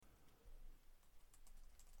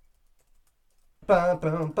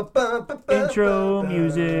Intro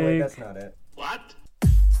music. Wait, that's not it. What?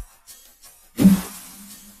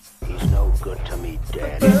 He's no good to me,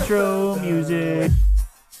 Dad. Intro music.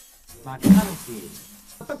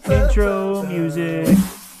 Intro music.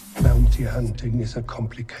 Bounty hunting is a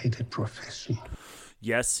complicated profession.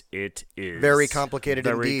 Yes, it is. Very complicated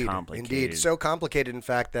Very indeed. complicated. Indeed. So complicated, in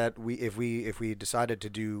fact, that if we decided to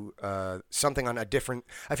do something on a different...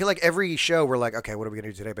 I feel like every show we're like, okay, what are we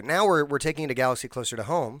going to do today? But now we're taking a galaxy closer to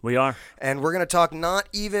home. We are. And we're going to talk not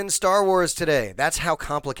even Star Wars today. That's how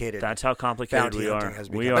complicated That's how complicated bounty we hunting are. has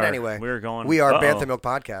become. We are. But anyway, We're going. we are Uh-oh. Bantha Milk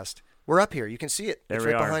Podcast. We're up here. You can see it. There It's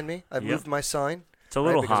we right are. behind me. I've Yep. moved my sign. It's a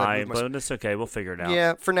little because I high, moved my but it's okay. We'll figure it out.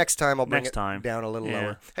 Yeah, for next time, I'll bring Next time. it down a little Yeah.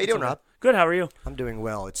 lower. How you It's doing, okay. Rob? Good. How are you? I'm doing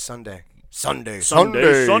well. It's Sunday. Sunday.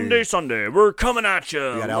 Sunday. We're coming at you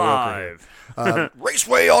got Al Roker here. live.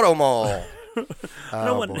 Raceway Auto Mall.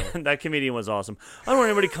 No one, boy. that comedian was awesome. I don't want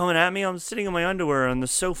anybody coming at me. I'm sitting in my underwear on the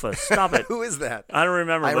sofa. Stop it. Who is that? I don't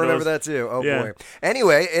remember. I but it remember was that too. Oh yeah. boy.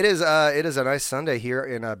 Anyway, it is a nice Sunday here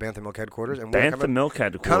in Bantha Milk headquarters, and we're Bantha Milk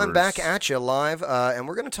headquarters. coming back at you live, and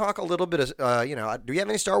we're going to talk a little bit of do you have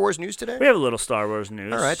any Star Wars news today? We have a little Star Wars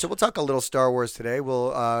news. All right, so we'll talk a little Star Wars today. We'll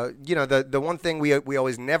the one thing we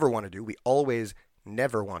always never want to do. We always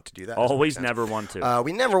never want to do that. Always Doesn't make sense. never want to.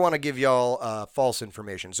 We never want to give y'all false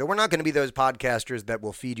information. So we're not going to be those podcasters that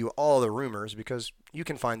will feed you all the rumors, because you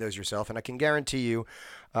can find those yourself. And I can guarantee you,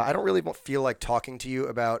 I don't really feel like talking to you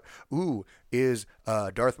about, is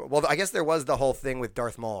Darth Maul. Well, I guess there was the whole thing with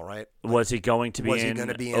Darth Maul, right? Was he going to be Was he in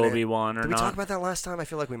gonna be in it? Obi-Wan or Did we not? talk about that last time? I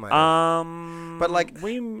feel like we might have. But, like-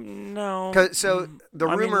 no. So the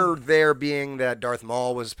I rumor there being that Darth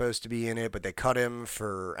Maul was supposed to be in it, but they cut him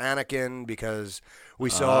for Anakin because we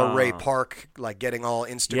saw Ray Park like getting all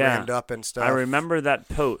Instagrammed up and stuff. I remember that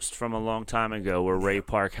post from a long time ago where Ray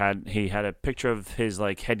Park had a picture of his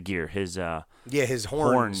like headgear, his his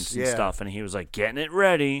horns and yeah. stuff, and he was like getting it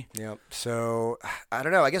ready. Yep. So I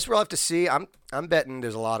don't know. I guess we'll have to see. I'm betting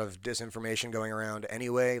there's a lot of disinformation going around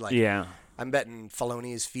anyway. Like Yeah. I'm betting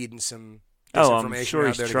Filoni is feeding some Oh, disinformation I'm sure out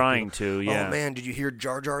he's there to get trying people- to. Yeah. Oh man, did you hear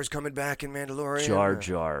Jar Jar's coming back in Mandalorian? Jar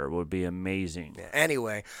Jar would be amazing. Yeah,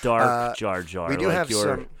 anyway, Dark Jar Jar. we do like have your,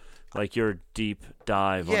 some. like your deep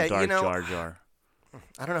dive Yeah, on Dark you know, Jar Jar.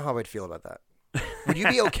 I don't know how I'd feel about that. Would you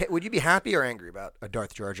be okay? Would you be happy or angry about a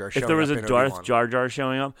Darth Jar Jar showing If there was up a in Darth Obi-Wan? Jar Jar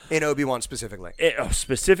showing up, In Obi-Wan specifically.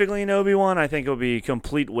 specifically in Obi-Wan, I think it would be a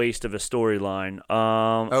complete waste of a storyline.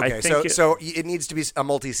 Okay, I think so it needs to be a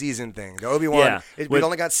multi-season thing. The Obi-Wan, Yeah, we've with-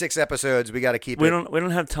 only got 6 episodes. We got to keep we it.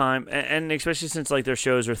 don't have time, and especially since like their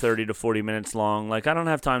shows are 30 to 40 minutes long. Like I don't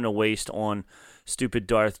have time to waste on stupid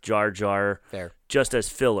Darth Jar Jar Fair. just as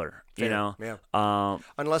filler. You Fair, know, yeah.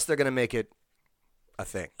 Unless they're going to make it a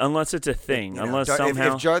thing. unless it's a thing, You know, unless Dar-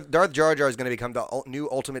 somehow. if Darth Jar Jar is going to become the new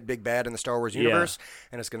ultimate big bad in the Star Wars universe,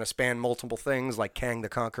 and it's going to span multiple things like Kang the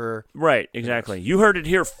Conqueror. Right, exactly. You heard it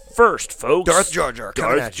here first, folks. Darth Jar Jar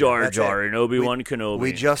coming Darth at you. Jar That's Jar it. and Obi-Wan Kenobi.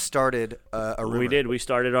 We just started a rumor. We did. We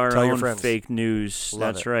started our Tell your own friends. fake news. Love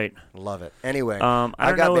That's it. right. Love it. Anyway, I I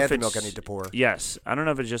don't got know if Bantha it's milk I need to pour. Yes, I don't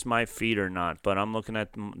know if it's just my feed or not, but I'm looking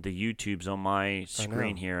at the YouTubes on my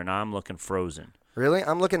screen here, and I'm looking frozen. Really?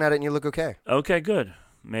 I'm looking at it and you look okay. Okay, good.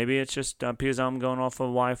 Maybe it's just because I'm going off of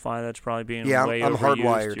Wi-Fi. That's probably being Yeah, way I'm overused.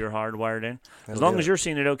 hardwired. You're hardwired in. As That'll long do as it. you're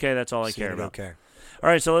seeing it okay, that's all I Seeing care it about. Okay. All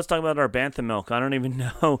right, so let's talk about our Bantha milk. I don't even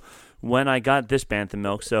know when I got this Bantha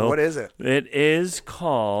milk. So What is it? It is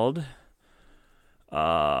called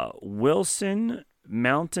Wilson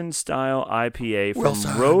Mountain Style IPA from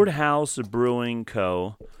Wilson. Roadhouse Brewing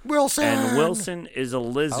Co. Wilson. And Wilson is a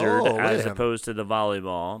lizard Oh, look as at him. opposed to the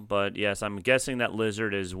volleyball. But yes, I'm guessing that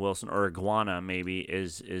lizard is Wilson, or iguana maybe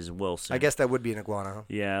is Wilson. I guess that would be an iguana. Huh?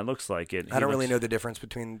 Yeah, it looks like it. I don't really know the difference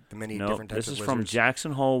between the many No, different types this is of from lizards.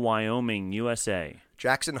 Jackson Hole, Wyoming, USA.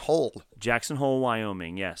 Jackson Hole. Jackson Hole,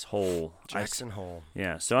 Wyoming. Yes, Hole. Jackson Hole.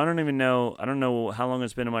 Yeah, so I don't even know. I don't know how long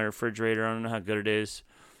it's been in my refrigerator. I don't know how good it is.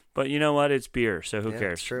 But you know what? It's beer, so who Yeah,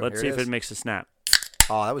 cares? it's true. Let's see Here if it it is. makes a snap.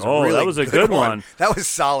 Oh, that was Oh, a really that was a good one. That was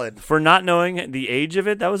solid. For not knowing the age of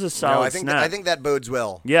it, that was a solid No, I think snap. I think that bodes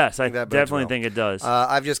well. yes, I think that bodes definitely well. think it does.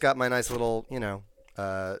 I've just got my nice little,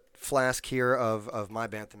 flask here of my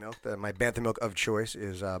Bantha milk. My Bantha milk of choice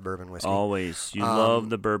is bourbon whiskey. Always. You love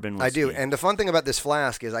the bourbon whiskey. I do. And the fun thing about this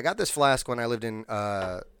flask is I got this flask when I lived in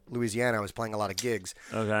Louisiana. I was playing a lot of gigs.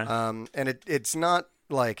 Okay. And it's not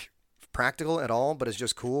like practical at all, but it's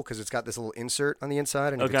just cool because it's got this little insert on the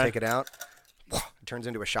inside and you can Okay. take it out. it turns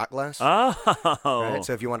into a shot glass. Oh, Right?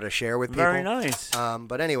 So if you wanted to share with people. very nice.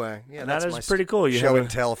 But anyway, yeah, That that's is my pretty cool. You show have and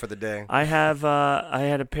tell for the day. I had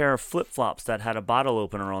a pair of flip flops that had a bottle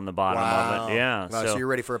opener on the bottom Wow. of it. Yeah, Wow, so you're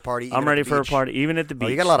ready for a party. Even I'm at ready the for a beach? party, even at the beach. Oh,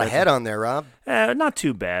 you got a lot of That's- head on there, Rob. Not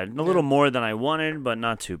too bad. A little more than I wanted, but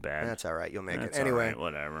not too bad. That's all right. You'll make That's it. Anyway, all right,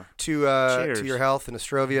 whatever. to Cheers. your health in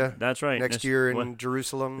Ostrovia. That's right. Next This- year in what-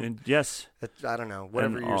 Jerusalem. yes. I don't know.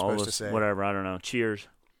 Whatever And you're all supposed to this- say. Whatever. I don't know. Cheers.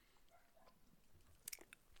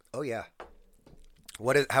 Oh yeah.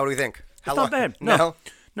 How do we think? How It's not long- bad. No.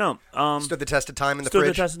 No. Stood the test of time in the Stood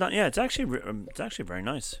fridge. the test of time. Yeah, it's actually very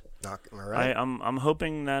nice. All right. I'm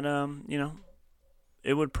hoping that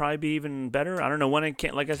it would probably be even better. I don't know when it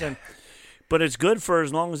can't. Like I said, but it's good for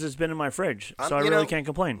as long as it's been in my fridge, so I really can't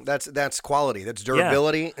complain. That's quality. That's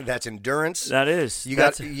durability. That's endurance. That is. You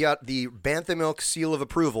got the Bantha Milk seal of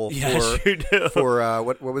approval Yes, you do. for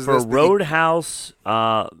what was For this? Roadhouse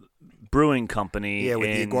Brewing Company. Yeah, with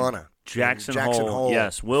the in iguana. Jackson Jackson Hole.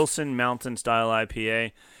 Yes, Wilson Mountain Style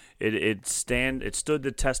IPA. It stood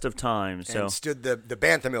the test of time. So And stood the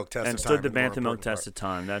Bantha Milk test and of time. stood the more Bantha Milk important test part. of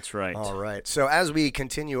time. That's right. All right. So as we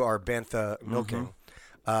continue our Bantha milking,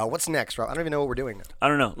 what's next, Rob? I don't even know what we're doing now. I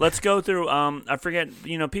don't know. Let's go through. I forget.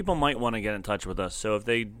 People might want to get in touch with us. So if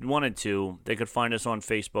they wanted to, they could find us on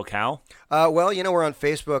Facebook. How? Well, we're on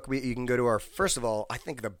Facebook. You can go to our, first of all, I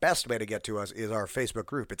think the best way to get to us is our Facebook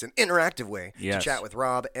group. It's an interactive way to Yes. chat with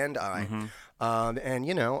Rob and I. And,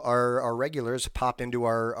 our regulars pop into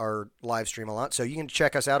our live stream a lot. So you can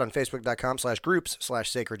check us out on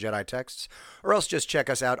Facebook.com/groups/Sacred Jedi Texts, or else just check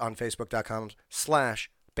us out on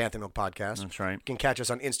Facebook.com/Bantha Milk Podcast. That's right. You can catch us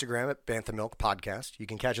on Instagram at Bantha Milk Podcast. You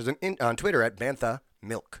can catch us on Twitter at Bantha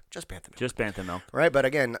Milk. Just Bantha Milk. Just Bantha Milk. Right, but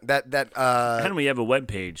again, And we have a web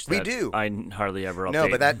page. we that do. I hardly ever update. No,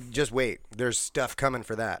 but just wait. There's stuff coming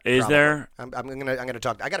for that. Is probably. there? I'm gonna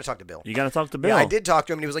talk. I got to talk to Bill. You got to talk to Bill. Yeah, I did talk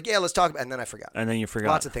to him, and he was like, "Yeah, let's talk." And then I forgot. And then you forgot.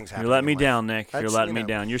 Lots of things happen You're letting in me life. down, Nick. You're That's, letting me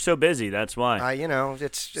down. You're so busy. That's why.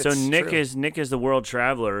 It's So Nick true. is the world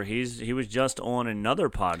traveler. He was just on another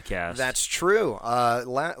podcast. That's true.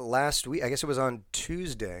 Last week, I guess it was on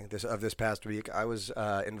Tuesday of this past week, I was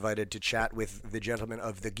invited to chat with the gentleman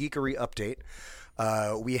of the Geekery Update.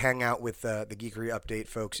 We hang out with the Geekery Update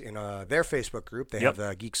folks in their Facebook group. They have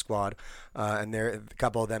the Geek Squad, and a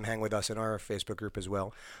couple of them hang with us in our Facebook group as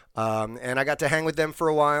well. And I got to hang with them for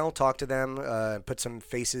a while, talk to them, put some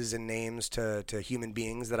faces and names to human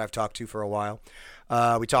beings that I've talked to for a while.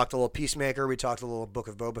 We talked a little Peacemaker. We talked a little Book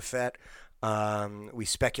of Boba Fett. We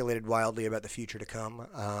speculated wildly about the future to come.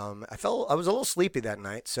 I was a little sleepy that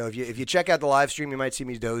night, so if you check out the live stream, you might see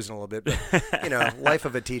me dozing a little bit. But, life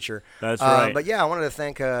of a teacher. That's right. But yeah, I wanted to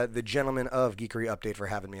thank the gentleman of Geekery Update for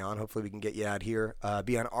having me on. Hopefully, we can get you out here,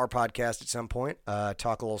 be on our podcast at some point,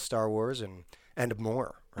 talk a little Star Wars and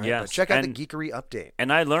more. Right? Yes, But check out and- the Geekery Update.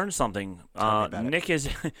 And I learned something. about it. Nick is.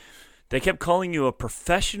 They kept calling you a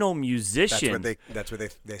professional musician. That's what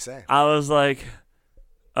they say. I was like,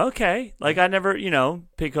 okay. Like I never,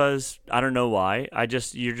 because I don't know why.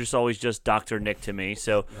 You're just always just Dr. Nick to me.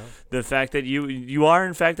 So the fact that you are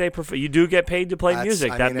in fact you do get paid to play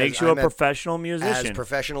music. That makes you a professional musician. As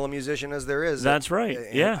professional a musician as there is. That's right.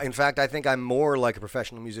 Yeah. In fact, I think I'm more like a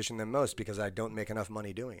professional musician than most because I don't make enough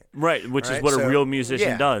money doing it. Right, which is Right? what So, a real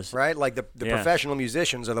musician does. Right? Like the Yeah. professional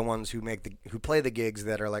musicians are the ones who play the gigs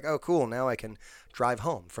that are like, oh, cool, now I can drive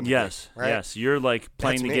home from the Yes, gig, right? yes. You're like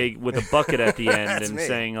playing That's the me. gig with a bucket at the end That's and me.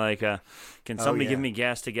 saying like, can somebody give yeah. me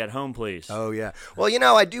gas to get home, please? Oh, yeah. Well,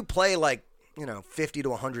 I do play like, 50 to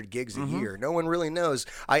 100 gigs a year. No one really knows.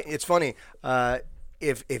 It's funny.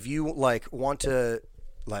 If you like want to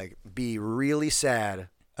like be really sad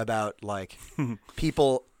about like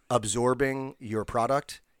people absorbing your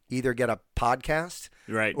product, either get a podcast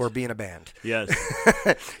Right. or be in a band. Yes.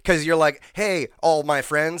 Because you're like, hey, all my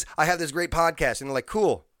friends, I have this great podcast. And they're like,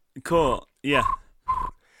 cool. Cool. Yeah.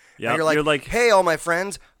 Yeah. And you're like, hey, all my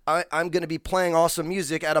friends, I'm going to be playing awesome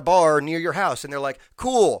music at a bar near your house. And they're like,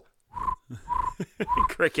 cool.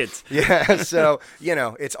 crickets. Yeah, so,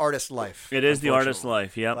 it's artist life. It is the artist's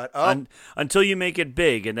unfortunately. life, yep. But, until you make it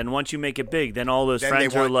big, and then once you make it big, then all those Then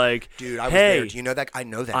friends they are want- like, dude, I was hey, there. Do you know that? I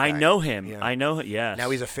know that I guy. know him. Yeah. I know, yes. Now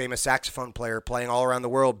he's a famous saxophone player playing all around the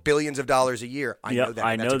world, billions of dollars a year. I Yep, know that.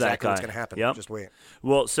 I and know that's that exactly what's guy. going to happen. Yep. Just wait.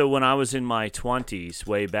 Well, so when I was in my 20s,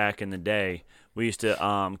 way back in the day, we used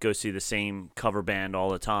to go see the same cover band all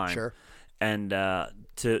the time. Sure. And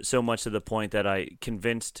to so much to the point that I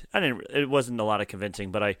convinced, it wasn't a lot of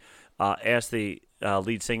convincing, but I asked the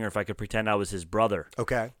lead singer if I could pretend I was his brother.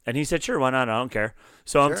 Okay. And he said, sure, why not? I don't care.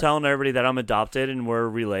 So I'm Sure. telling everybody that I'm adopted and we're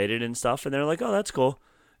related and stuff. And they're like, oh, that's cool.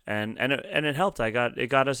 And it helped. It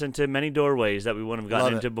got us into many doorways that we wouldn't have gotten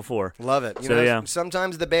Love it. into before. Love it.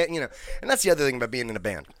 Sometimes the band, and that's the other thing about being in a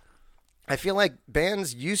band. I feel like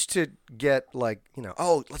bands used to get like,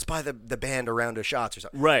 let's buy the band a round of shots or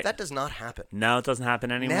something. Right. That does not happen. No, it doesn't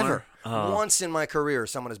happen anymore. Never. Oh. Once in my career,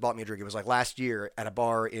 someone has bought me a drink. It was like last year at a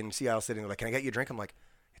bar in Seattle City. They're like, "Can I get you a drink?" I'm like,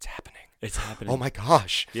 "It's happening." It's happening. Oh my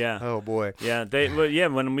gosh. Yeah. Oh boy. Yeah.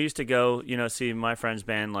 When we used to go, see my friend's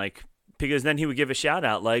band, like, because then he would give a shout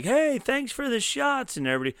out like, "Hey, thanks for the shots," and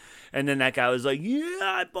everybody, and then that guy was like, "Yeah,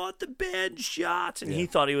 I bought the band shots," and he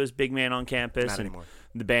thought he was big man on campus, Not and anymore.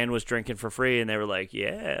 the band was drinking for free, and they were like,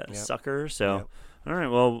 "Yeah, sucker." So, all right,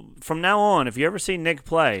 well, from now on, if you ever see Nick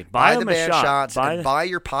play, buy the him a band shot. shots and buy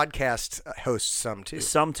your podcast hosts some too.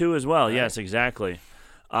 Some too as well. Yes, exactly.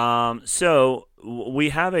 So we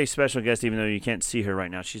have a special guest, even though you can't see her right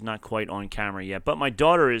now. She's not quite on camera yet, but my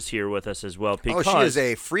daughter is here with us as well. Because she is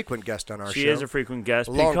a frequent guest on our show. She is a frequent guest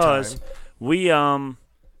Long because time.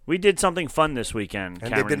 we did something fun this weekend. And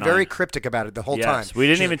Cameron they've been and very I. cryptic about it the whole time. We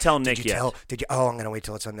didn't She's even like, tell Nick yet. Did you? Oh, I'm gonna wait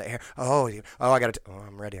till it's on the air. Oh, I got to. Oh,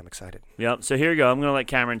 I'm ready. I'm excited. Yep. So here you go. I'm gonna let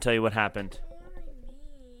Cameron tell you what happened.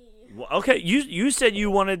 Well, okay. You said you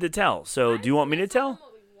wanted to tell. So do you want me to tell?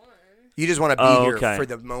 You just want to be here okay. for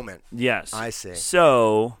the moment. Yes. I see.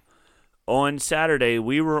 So on Saturday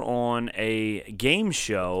we were on a game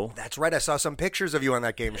show. That's right. I saw some pictures of you on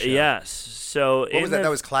that game show. Yes. So What was that? That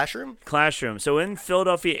was Classroom? Classroom. So in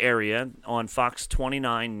Philadelphia area on Fox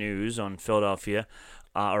 29 News on Philadelphia,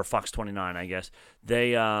 or Fox 29, I guess,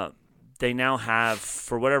 they now have,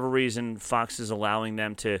 for whatever reason, Fox is allowing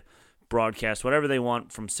them to broadcast whatever they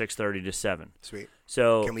want from 6:30 to 7. Sweet.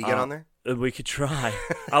 So Can we get on there? We could try.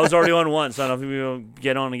 I was already on once. So I don't know if we will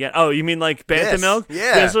get on again. Oh, you mean like Bantha Milk?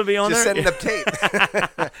 Yeah. This will be on just there? Just send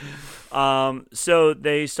the tape. So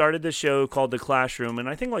they started the show called The Classroom in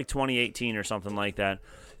I think like 2018 or something like that.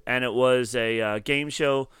 And it was a game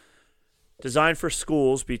show designed for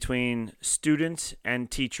schools between students and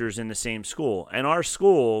teachers in the same school. And our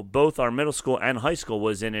school, both our middle school and high school,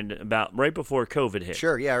 was in it about right before COVID hit.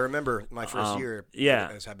 Sure, yeah, I remember my first year. Yeah.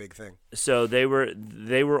 It was a big thing. So they were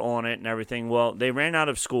on it and everything. Well, they ran out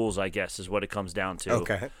of schools, I guess, is what it comes down to.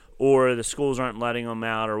 Okay. Or the schools aren't letting them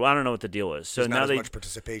out, or I don't know what the deal is. So There's now not as they much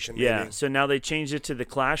participation. yeah. Maybe. So now they changed it to the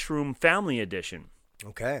Classroom Family Edition.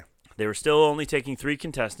 Okay. They were still only taking 3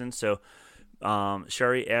 contestants, so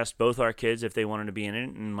Sherry asked both our kids if they wanted to be in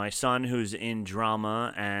it, and my son, who's in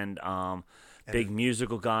drama and big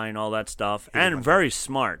musical guy and all that stuff, and very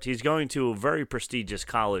smart. He's going to a very prestigious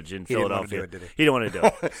college in Philadelphia. He didn't want to do it, did he? He didn't want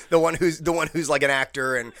to do it. the one who's like an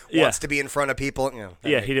actor and wants to be in front of people. He didn't want to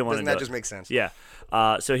do it. Doesn't that just make sense? Yeah.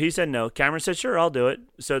 So he said no. Cameron said, sure, I'll do it.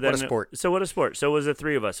 So then, What a sport. So what a sport. So it was the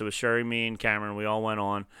 3 of us. It was Sherry, me, and Cameron. We all went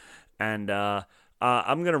on. And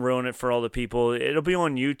I'm going to ruin it for all the people. It'll be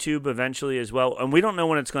on YouTube eventually as well. And we don't know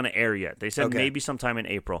when it's going to air yet. They said maybe sometime in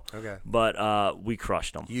April. Okay. But we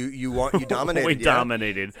crushed them. You dominated. We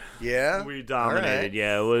dominated. Yeah? We dominated. Right.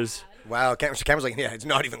 Yeah, it was. Wow. Cameron's like, yeah, it's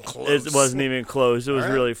not even close. It wasn't even close. It was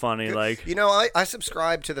right. really funny. Good. Like, I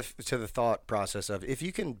subscribe to the thought process of if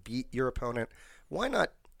you can beat your opponent, why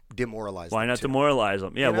not demoralize them? Why not too? demoralize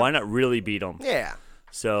them? Yeah, You know? why not really beat them? Yeah.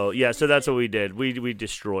 So that's what we did. We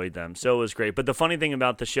destroyed them. So it was great. But the funny thing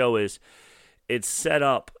about the show is it's set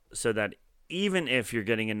up so that even if you're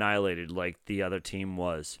getting annihilated like the other team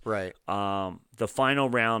was, Right. the final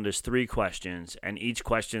round is 3 questions, and each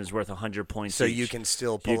question is worth 100 points So each. you can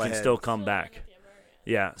still pull You ahead. can still come back.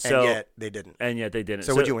 Yeah. So and yet they didn't. And yet they didn't.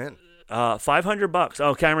 So what'd you win? $500.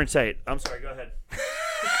 Oh, Cameron, say it. I'm sorry. Go ahead.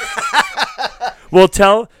 Well,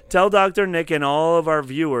 tell Dr. Nick and all of our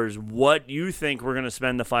viewers what you think we're going to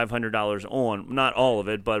spend the $500 on. Not all of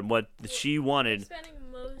it, but what she wanted. I'm spending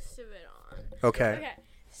most of it on. Okay. Okay,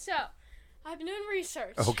 so I've been doing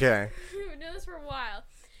research. Okay. We've been doing this for a while.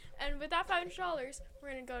 And with that $500,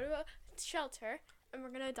 we're going to go to a shelter and we're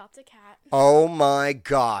going to adopt a cat. Oh my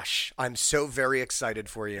gosh. I'm so very excited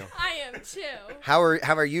for you. I am too. How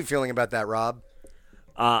are you feeling about that, Rob?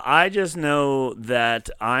 I just know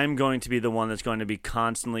that I'm going to be the one that's going to be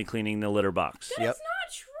constantly cleaning the litter box. That's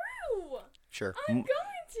not true. Sure. I'm going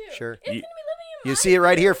to. Sure. It's going to be living in You my see it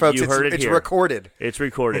right here, folks. You heard it it's here. recorded. It's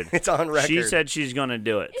recorded. It's on record. She said she's going to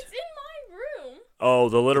do it. It's in my room. Oh,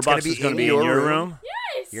 the litter It's gonna box be is going to in be in your your room? room?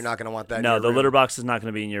 Yes. You're not going to want that in No, your the room. litter box is not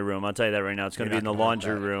going to be in your room. I'll tell you that right now. It's going to You're be in the not gonna want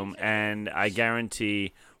laundry that. room, and I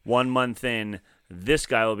guarantee 1 month in, this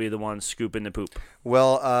guy will be the one scooping the poop.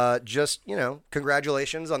 Well, just,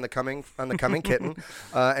 congratulations on the coming kitten.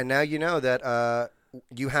 And now you know that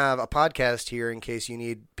you have a podcast here in case you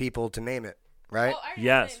need people to name it, right? Oh, I already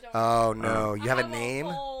Yes. have a name, don't worry. Oh, no. You have a name?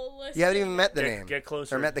 whole list. You haven't even of met the Get- name. get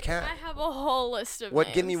closer. Or met the I cat. have a whole list of What?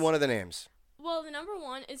 names. Give me one of the names. Well, the number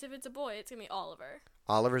one is if it's a boy, it's gonna be Oliver.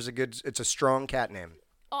 Oliver's a good. It's a strong cat name.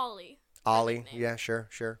 Ollie. Ollie. nickname. Yeah, sure.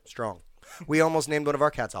 Strong. We almost named one of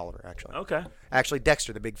our cats Oliver, actually. Okay. Actually,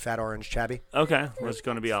 Dexter, the big fat orange chabby. Okay. It's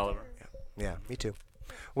going to be Oliver. Yeah, me too.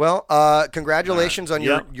 Well, congratulations on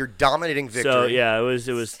Yep. your dominating victory. So yeah, it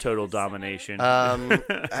was total domination.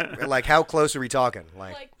 Like how close are we talking?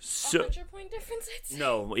 Like So- 100-point difference. I'd say.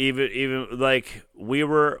 no, even like we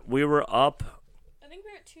were up I think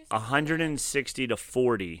we're at 2. 160 to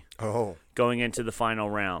 40 Oh, going into the final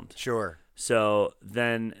round. sure. So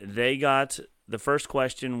then they got the first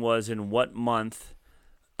question was in what month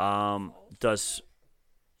does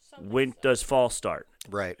fall start?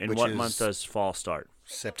 Right. In which what is month does fall start?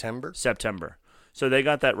 September? September. So they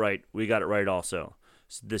got that right. We got it right also.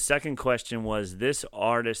 The second question was this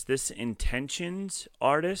Intentions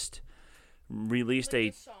artist released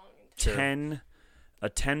a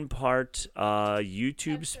 10-part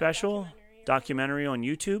YouTube special documentary on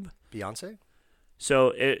YouTube. Beyonce?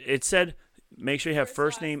 So it said make sure you have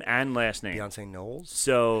first name and last name. Beyonce Knowles?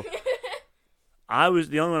 So I was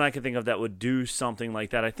the only one I could think of that would do something like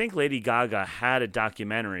that. I think Lady Gaga had a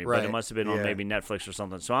documentary, but Right. it must have been on Yeah. maybe Netflix or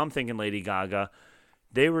something. So I'm thinking Lady Gaga.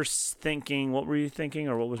 They were thinking, what were you thinking,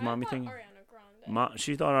 or what was Mommy thinking? Ariana Grande.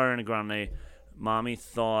 She thought Ariana Grande. Mommy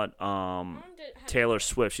thought Mom had Taylor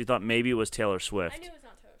Swift. She thought maybe it was Taylor I Swift. knew it was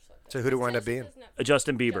not Taylor Swift. So who'd it wind up being?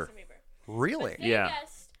 Justin Bieber. Justin Bieber. Really? They Yeah.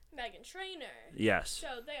 guessed Megan Trainor. Yes. So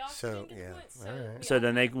they also So, didn't get yeah. points. So, All right. So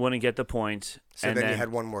then they wouldn't get the points. So and then you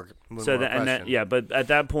had one more So more and then question. yeah, but at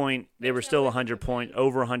that point they were There's still no 100 way. point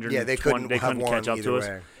over 120. Yeah, they couldn't have catch won up either to us.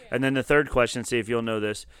 way. And then the third question, see if you'll know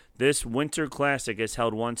this. This Winter Classic is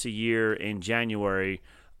held once a year in January.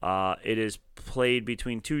 It is played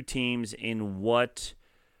between two teams in what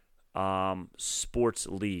sports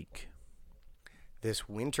league? This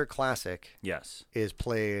Winter Classic Yes, is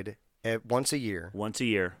played once a year, once a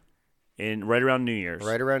year, in right around New Year's.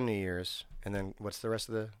 right around New Year's. And then what's the rest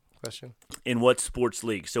of the question? In what sports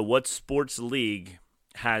league? So what sports league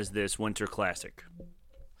has this Winter Classic?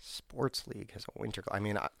 Sports League has a winter. I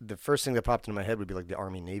mean, the first thing that popped into my head would be like the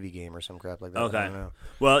Army-Navy game or some crap like that. I Okay. don't know.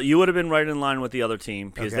 Well, you would have been right in line with the other team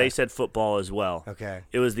because Okay. they said football as well. Okay.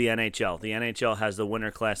 It was the NHL. The NHL has the Winter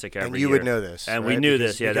Classic every year. And you would know this, And right? we knew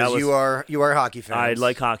Because- this. Yeah, because that was. you are hockey fans. I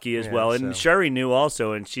like hockey as Yeah, well, and so- Sherry knew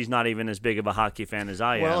also, and she's not even as big of a hockey fan as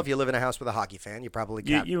I am. Well, if you live in a house with a hockey fan, you probably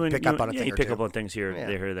you pick up on a yeah, thing you or pick two. up on things here, Yeah.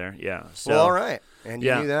 there. Yeah. So, Well, all right, and you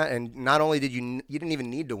Yeah. knew that, and not only did you didn't even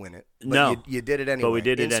need to win it, but No. you did it anyway. we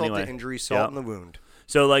did it Insult anyway. to injury, salt Yep. in the wound.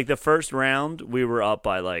 So like the first round, we were up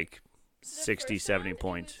by like The 60, first 70 round, it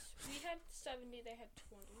points. was- we had 70, they had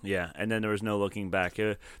 20. Yeah, and then there was no looking back.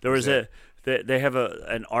 There was it. they have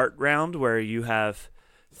an art round where you have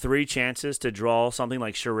 3 chances to draw something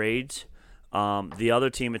like charades. The other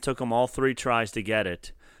team, it took them all 3 tries to get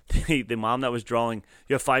it. The mom that was drawing,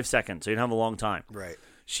 you have 5 seconds, so you don't have a long time. Right.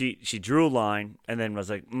 She drew a line and then was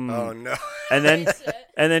like, Oh no. and then Erased it.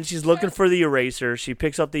 and then she's looking for the eraser. She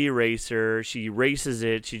picks up the eraser. She erases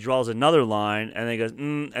it. She draws another line and then goes,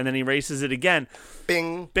 and then he erases it again.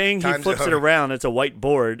 Bing. Bing! He Time's flips it over. around. It's a white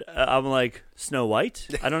board. I'm like, Snow White?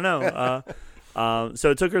 I don't know.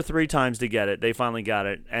 So it took her 3 times to get it. They finally got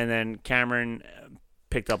it, and then Cameron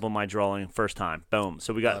picked up on my drawing first time. Boom!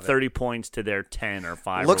 So we got Love it. 30 points to their 10 or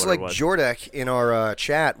 5. Looks or like whatever it was. Jordek in our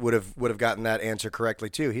chat would have gotten that answer correctly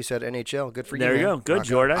too. He said NHL. Good for you. There you man. go. Good, Rock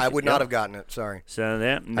on. Jordek. I would Yep. not have gotten it. Sorry. So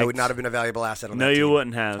yeah, I would not have been a valuable asset on No, that you team.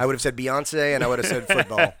 wouldn't have. I would have said Beyonce, and I would have said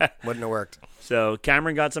football. Wouldn't have worked. So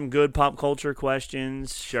Cameron got some good pop culture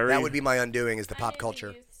questions. Sherry, That would be my undoing is the I pop did the culture.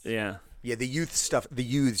 youth yeah. Yeah, the youth stuff. The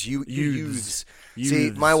youths. You Youths. youths. See,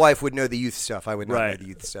 Youths. my wife would know the youth stuff. I would not know Right. the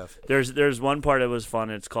youth stuff. There's one part that was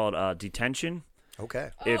fun. It's called detention.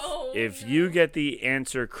 Okay. If you get the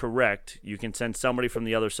answer correct, you can send somebody from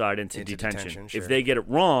the other side into Into detention. detention, sure. If they get it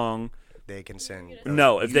wrong, They can send.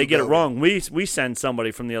 no. If you they get it go. wrong, we send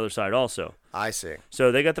somebody from the other side also. I see.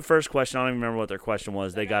 So they got the first question. I don't even remember what their question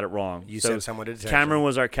was. They got it wrong. You so sent someone to detention. Cameron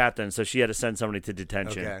was our captain, so she had to send somebody to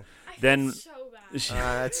detention. Okay. Then so bad.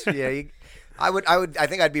 That's yeah. I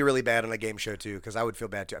think I'd be really bad on a game show too because I would feel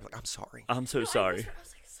bad too. I'm like, I'm sorry. I'm so sorry. I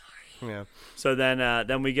was like, sorry. Yeah. So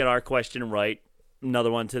then we get our question right.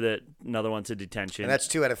 Another one to detention. And that's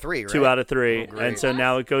 2 out of 3, right? 2 out of 3. Oh, great. And so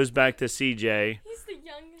now it goes back to CJ. He's the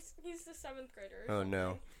youngest. He's the 7th grader. or Oh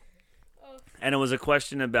no. something. Oh, And it was a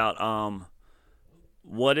question about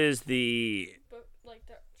what is the but like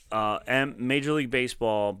the. Major League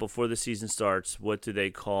Baseball before the season starts? What do they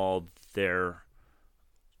call their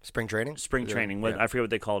Spring training. Spring training. Yeah. I forget what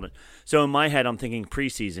they called it. So in my head, I'm thinking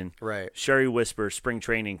preseason. Right. Sherry whispers spring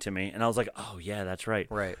training to me, and I was like, "Oh yeah, that's right."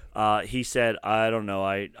 Right. He said, "I don't know.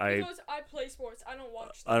 He goes, I play sports. I don't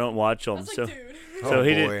watch them. I don't watch I them." was So like, dude. so Oh,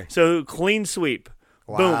 he boy. did. So clean sweep.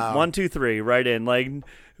 Wow. Boom. 1, 2, 3. Right in. Like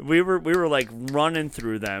we were like running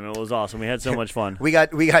through them. It was awesome. We had so much fun. We got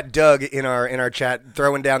Doug in our chat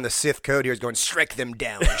throwing down the Sith code here. He's going, strike them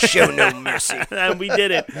down, show no mercy. And we did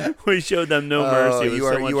it. We showed them no mercy. It was you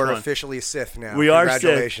are so much you are fun. officially Sith now. We are Sith.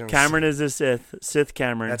 Congratulations. Cameron is a Sith. Sith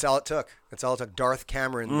Cameron. That's all it took. Darth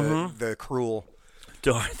Cameron, the cruel.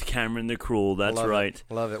 Darth Cameron the Cruel. That's Love right.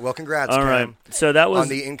 It. Love it. Well, congrats, All Cam, right. So that was on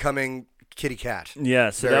the incoming kitty cat. yeah.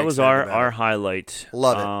 So Very that was excited about our it. highlight.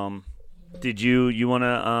 Love it. Did you want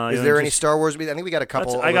to? Is there any Star Wars? I think we got a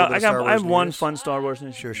couple. I have one news. fun Star Wars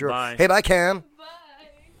news. Sure. Bye. Hey, bye, Cam. Bye.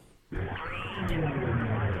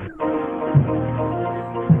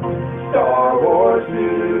 Star Wars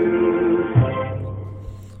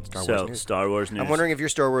news. Star Wars news. I'm wondering if your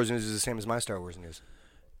Star Wars news is the same as my Star Wars news.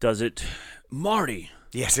 Does it, Marty?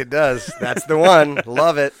 Yes, it does. That's the one.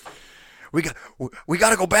 Love it. We got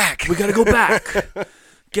to go back. We got to go back.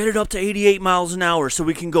 Get it up to 88 miles an hour so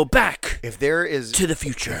we can go back If there is to the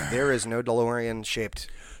future. there is no DeLorean shaped.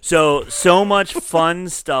 So much fun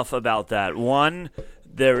stuff about that. One,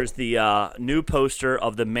 there is the new poster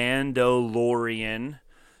of the Mandalorian,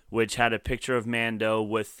 which had a picture of Mando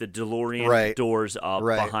with the DeLorean Right. doors up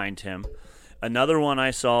Right. behind him. Another one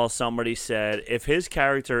I saw, somebody said, if his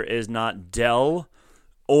character is not Del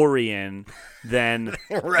Orion, then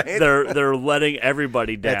Right. they're letting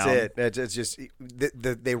everybody down. That's it. It's just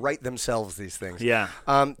they write themselves these things. Yeah.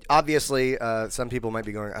 Obviously, some people might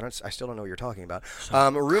be going, I still don't know what you're talking about.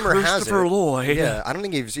 Rumor has it. Christopher Lloyd. Yeah, I don't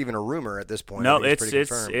think it's even a rumor at this point. I No, think it's pretty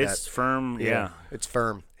confirmed it's that- firm. Yeah. it's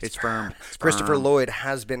firm. It's firm. It's Christopher firm. Lloyd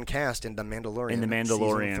has been cast in The Mandalorian. In The Season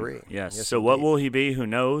Mandalorian. 3. Yes. So what indeed. will he be? Who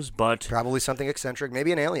knows? But Probably something eccentric.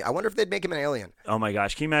 Maybe an alien. I wonder if they'd make him an alien. oh my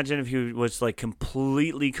gosh, can you imagine if he was like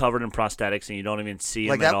completely covered in prosthetics and you don't even see him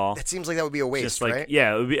Like at that. all? It seems like that would be a waste, Just like right?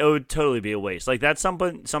 yeah, it would totally be a waste. Like that's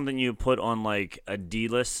something you put on like a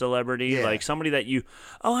D-list celebrity, Yeah. like somebody that you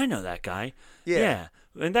I know that guy. Yeah.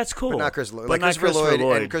 And that's cool. But not Chris Lloyd. But Like not Christopher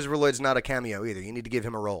Lloyd. And Christopher Lloyd's not a cameo either. You need to give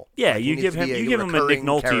him a role. Yeah, Like, he you needs give to him be you give him a Nick recurring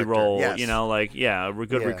Nolte character. role, Yes. you know, like a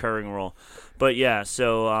good Yeah. recurring role. But yeah,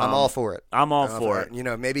 so I'm all for it. I'm all for it. You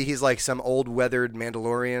know, maybe he's like some old weathered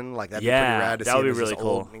Mandalorian. Like that'd be Yeah, pretty rad to that see would him be as this really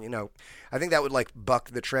cool. old, you know, I think that would like buck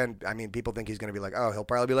the trend. I mean, people think he's going to be like, oh, he'll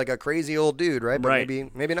probably be like a crazy old dude, right? But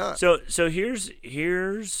Right. maybe not. So here's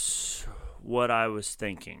what I was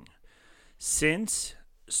thinking. Since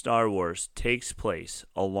Star Wars takes place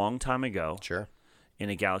a long time ago Sure. in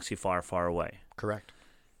a galaxy far, far away, Correct.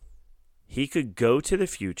 he could go to the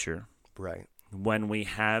future Right. when we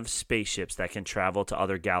have spaceships that can travel to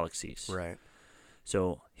other galaxies. Right.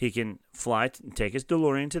 So he can take his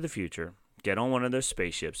DeLorean to the future, get on one of those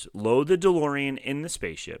spaceships, load the DeLorean in the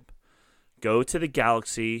spaceship, go to the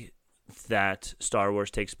galaxy that Star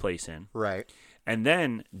Wars takes place in, Right. and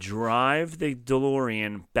then drive the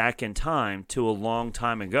DeLorean back in time to a long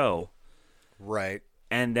time ago, Right.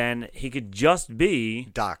 and then he could just be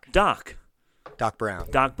Doc Brown.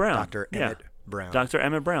 Doc Brown. Dr. Yeah. Emmett Brown. Dr.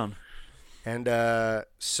 Emmett Brown. And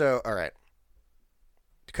so, all right.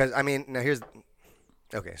 Because, I mean, now here's...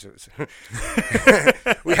 Okay, so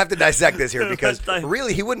we have to dissect this here because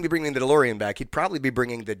really he wouldn't be bringing the DeLorean back. He'd probably be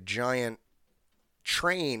bringing the giant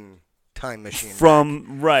train time machine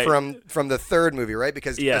From the third movie, right?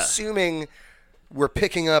 Because Yeah. assuming we're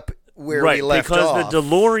picking up where right, we left because off, the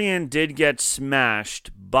DeLorean did get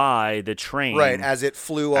smashed by the train. right, as it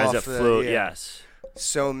flew off. as it flew, yeah. yes.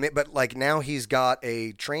 So, but like now he's got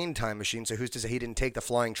a train time machine. So who's to say he didn't take the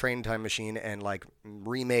flying train time machine and like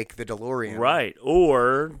remake the DeLorean? Right,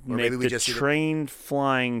 or maybe make we the just see the- train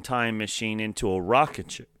flying time machine into a rocket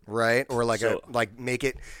ship. Right, or like So-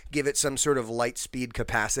 give it some sort of light speed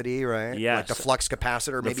capacity, right? Yes. like the flux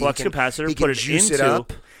capacitor. Maybe flux he can, capacitor, he put can it juice into- it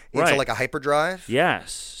up into right. like a hyperdrive.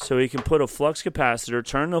 Yes, so he can put a flux capacitor,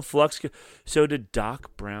 turn the flux. So did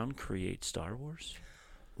Doc Brown create Star Wars?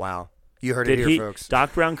 Wow, you heard Did it here, he? folks.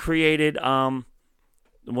 Doc Brown created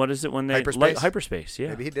what is it when they Hyperspace? hyperspace? Yeah,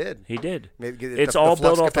 Maybe he did. He did. Maybe It's the all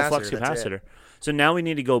flux built off the flux capacitor, that's it. capacitor. So now we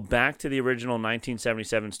need to go back to the original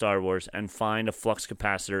 1977 Star Wars and find a flux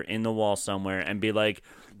capacitor in the wall somewhere and be like,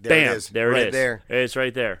 There it bam, is, there right it is. there. It's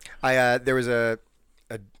right there. There was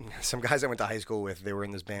some guys I went to high school with. They were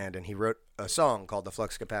in this band, and he wrote a song called "The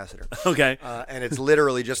Flux Capacitor." Okay. And it's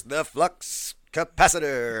literally just the flux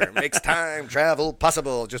capacitor makes time travel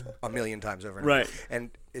possible, just a million times over. And Right. over. And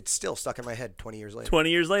it's still stuck in my head 20 years later. 20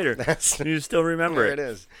 years later, you still remember There it. it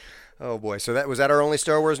is. Oh boy! So that was our only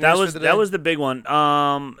Star Wars news That for was the day? that was the big one.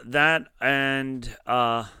 That and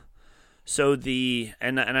so the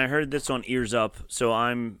and I heard this on Ears Up. So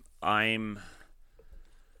I'm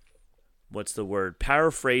what's the word?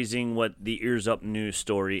 Paraphrasing what the Ears Up news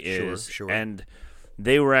story is. Sure. And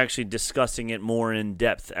they were actually discussing it more in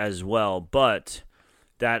depth as well. But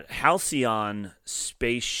that Halcyon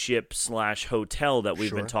spaceship / hotel that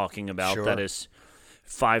we've been talking about, Sure. that is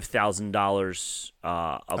 $5,000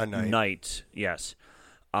 a night. Yes.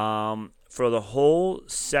 For the whole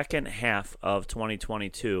second half of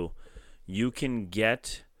 2022, you can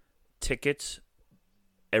get tickets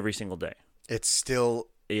every single day. It's still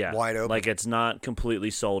wide open. Like it's not completely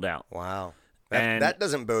sold out. Wow. And That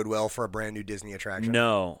doesn't bode well for a brand new Disney attraction.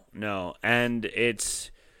 No. And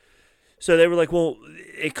so they were like, well,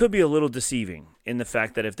 it could be a little deceiving in the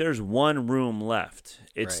fact that if there's one room left,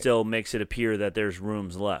 it Right. still makes it appear that there's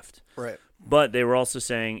rooms left. Right. But they were also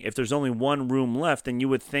saying if there's only one room left, then you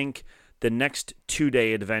would think the next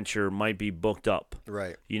 2-day adventure might be booked up.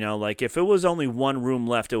 Right. You know, like if it was only one room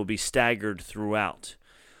left, it would be staggered throughout.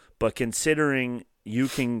 But considering you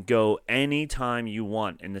can go anytime you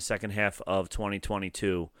want in the second half of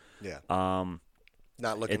 2022, Yeah.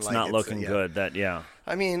 it's It's not looking good.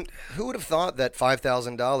 I mean, who would have thought that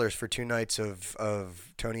 $5,000 for 2 nights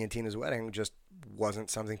of Tony and Tina's wedding just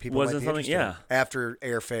wasn't something people might be interested in after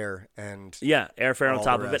airfare and airfare on all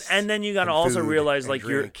top the of it, rest. and then you got to And also food realize and like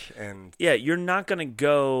drink and you're not going to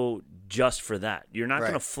go just for that. You're not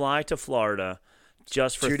going to Right. fly to Florida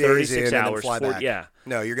just for 2 days 36 in and then hours. fly back. Yeah.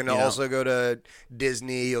 No, you're going to also go to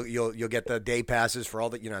Disney. You'll get the day passes for all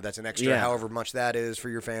that. That's an extra, however much that is for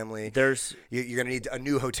your family. There's You're going to need a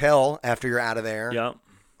new hotel after you're out of there. Yep.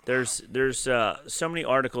 There's so many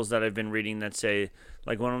articles that I've been reading that say,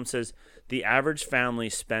 like one of them says, the average family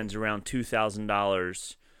spends around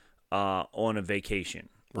 $2,000 on a vacation,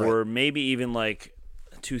 or maybe even like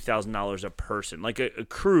 $2,000 a person. Like a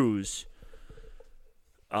cruise,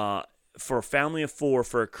 for a family of 4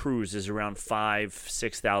 for a cruise is around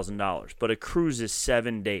 $5,000-$6,000. But a cruise is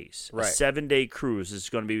 7 days. Right. A 7-day cruise is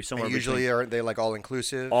going to be somewhere And usually, between aren't they like all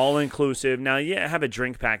inclusive? all inclusive. Now, have a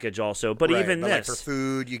drink package also, but Right, even but this like for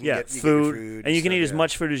food, you can yeah, get you food, get your food and you can stuff, eat as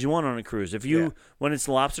much food as you want on a cruise. If you when it's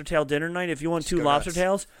lobster tail dinner night, if you want 2 go lobster nuts.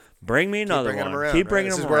 tails, bring me another bringing one. them around. Keep right? bringing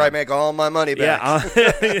This them is around. where I make all my money back.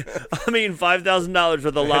 Yeah, I'm eating $5,000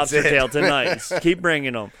 for the lobster it. tail tonight. Keep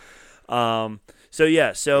bringing them.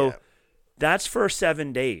 So that's for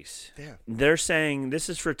 7 days. Yeah. They're saying this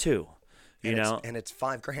is for 2. You know, and it's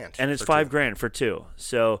 $5,000. and it's for 2. $5,000 for 2.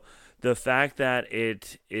 So the fact that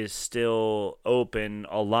it is still open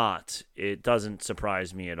a lot, it doesn't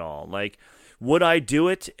surprise me at all. Like, would I do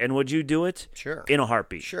it, and would you do it? Sure. In a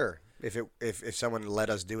heartbeat. Sure. If someone let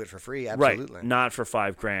us do it for free, absolutely. Right. Not for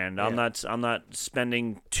 $5,000. I'm not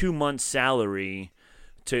spending 2 months' salary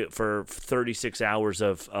for 36 hours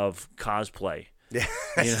of cosplay. Yeah,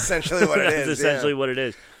 that's essentially what it is. That's essentially what it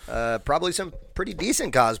is. Probably some pretty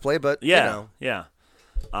decent cosplay, but Yeah.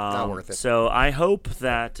 not worth it. So I hope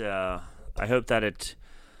that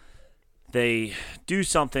they do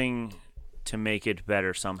something to make it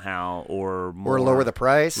better somehow, or more, or lower the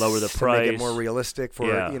price. Lower the to make it price. more realistic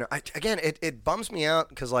for again, it bums me out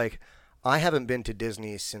because like I haven't been to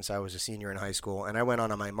Disney since I was a senior in high school, and I went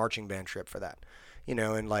on my marching band trip for that.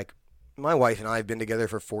 And like my wife and I have been together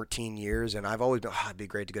for 14 years, and I've always been, it'd be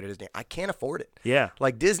great to go to Disney. I can't afford it. Yeah.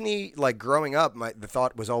 Like Disney, like growing up, the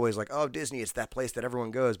thought was always like, oh, Disney, it's that place that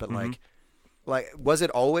everyone goes. But like, was it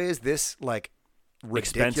always this like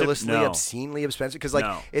ridiculously, No. obscenely expensive? Because like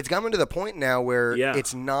No. it's coming to the point now where Yeah.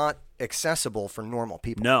 it's not accessible for normal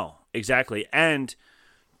people. No, exactly. And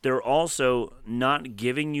they're also not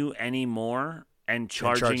giving you any more and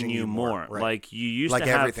charging you more. right. Like you used Like to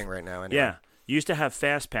have everything right now, anyway. Yeah. You used to have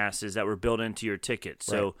fast passes that were built into your ticket.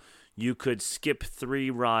 So Right. you could skip 3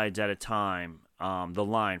 rides at a time, the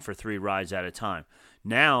line for 3 rides at a time.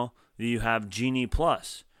 Now you have Genie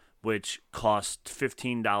Plus, which costs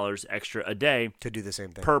 $15 extra a day To do the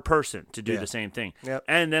same thing. per person to do Yeah. the same thing. Yep.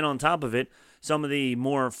 And then on top of it, some of the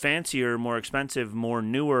more fancier, more expensive, more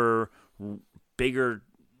newer, bigger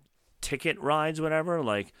ticket rides, whatever,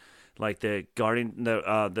 like the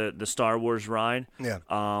the Star Wars ride.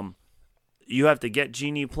 Yeah. You have to get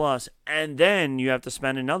Genie Plus, and then you have to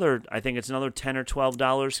spend another, I think it's another $10 or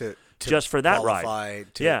 $12 To just for that qualify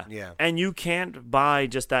ride. to- yeah. yeah. And you can't buy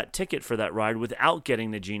just that ticket for that ride without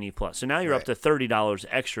getting the Genie Plus. So now you're up Right. to $30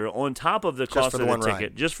 extra on top of the cost for of the the one ticket,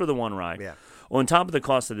 ride. just for the one ride. Yeah. on top of the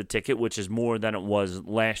cost of the ticket, which is more than it was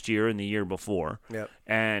last year and the year before. Yep.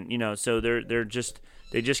 And so they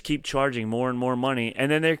just keep charging more and more money, and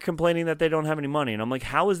then they're complaining that they don't have any money. And I'm like,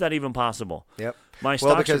 how is that even possible? Yep. My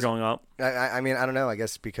stocks are going up. I mean, I don't know. I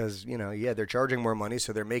guess because, they're charging more money,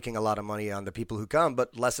 so they're making a lot of money on the people who come,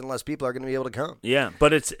 but less and less people are going to be able to come. Yeah,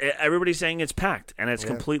 but everybody's saying it's packed, and it's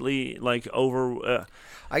completely over.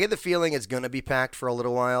 I get the feeling it's going to be packed for a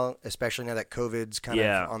little while, especially now that COVID's kind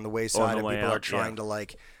of on the wayside and people are trying to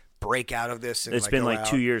break out of this. And it's been go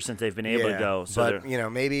 2 years since they've been able to go. So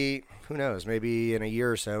but maybe who knows? Maybe in a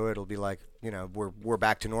year or so it'll be like we're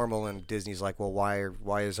back to normal, and Disney's like, well,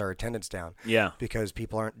 why is our attendance down? Yeah, because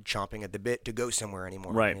people aren't chomping at the bit to go somewhere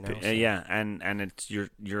anymore. Right. So. Yeah, and it's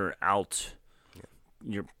you're out.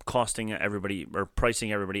 You're costing everybody or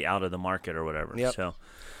pricing everybody out of the market or whatever. Yep. So.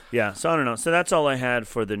 Yeah, so I don't know. So that's all I had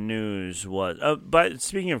for the news. But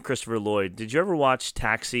speaking of Christopher Lloyd, did you ever watch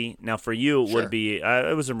Taxi? Now, for you, it would be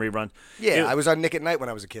it was a rerun. Yeah, I was on Nick at Night when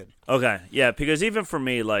I was a kid. Okay, yeah, because even for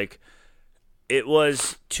me, it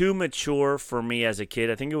was too mature for me as a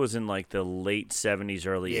kid. I think it was in the late 70s,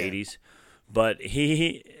 early 80s. But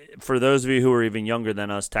for those of you who are even younger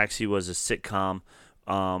than us, Taxi was a sitcom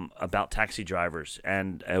about taxi drivers,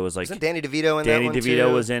 and it was Wasn't Danny DeVito in that one Danny DeVito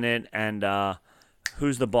too? was in it, and.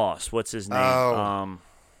 Who's the boss? What's his name? Oh,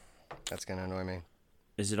 that's gonna annoy me.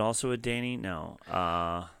 Is it also a Danny? No.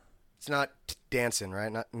 It's not Danson,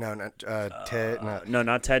 right? Not Ted. No,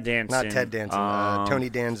 not Ted Danson. Not Ted Danson. Tony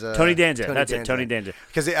Danza. Tony Danza. That's it. Tony Danza.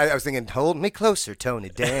 Because I was thinking, hold me closer, Tony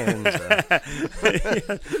Danza.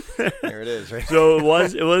 There it is. Right. So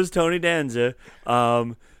it was Tony Danza.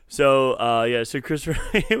 So Christopher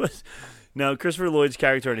Christopher Lloyd's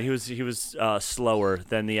character, and he was slower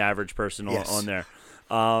than the average person on there.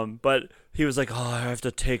 But he was like, I have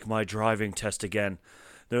to take my driving test again.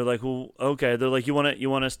 They're like, well, okay. They're like, you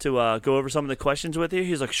want us to go over some of the questions with you?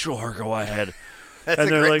 He's like, sure, go ahead.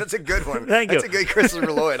 That's a good one. Thank you. That's a good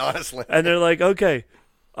Christopher Lloyd, honestly. And they're like, okay,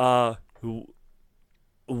 what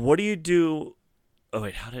do you do? Oh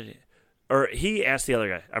wait, how did it? Or he asked the other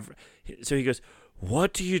guy. So he goes,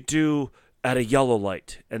 what do you do at a yellow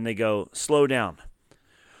light? And they go, slow down.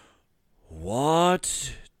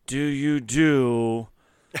 What do you do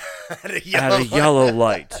at a yellow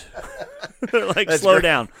light? They're like, That's slow great.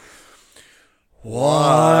 down.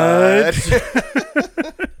 What?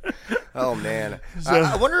 Oh, man.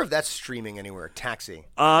 I wonder if that's streaming anywhere. Taxi.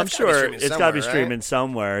 I'm That's gotta be sure streaming it's got to somewhere, be right? streaming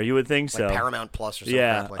somewhere. You would think so. Like Paramount Plus or something.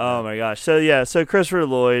 Yeah. Like Oh that. my gosh. So Christopher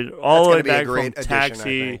Lloyd, That's all the way gonna be a back great from addition, I Taxi.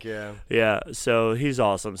 think, yeah. Yeah. So he's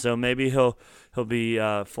awesome. So maybe he'll be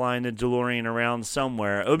flying the DeLorean around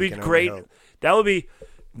somewhere. It would be can only great. hope. That would be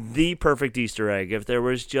the perfect Easter egg if there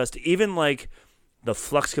was just even like the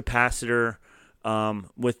flux capacitor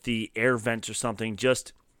with the air vents or something,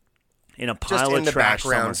 just in a pile Just in of the trash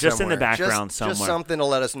somewhere. background Just in the background somewhere. Just something to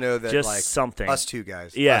let us know that, Just like, something. us two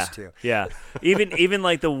guys. Yeah, Us two. yeah. Even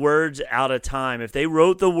like the words out of time. If they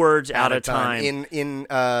wrote the words out of time in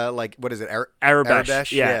like what is it?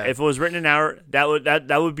 Arabesh. Yeah. If it was written in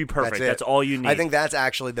that would be perfect. That's it. That's all you need. I think that's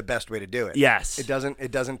actually the best way to do it. Yes. It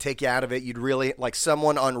doesn't take you out of it. You'd really like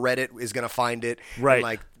someone on Reddit is going to find it. Right. And,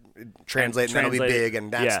 like translate and that'll be translate it. big,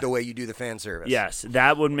 and that's Yeah. the way you do the fan service. Yes,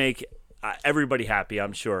 that would make everybody happy.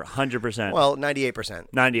 I'm sure, 100%. Well,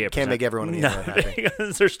 98%. 98%. Can't make everyone on the internet happy.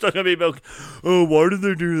 Because they're still gonna be like, oh, why did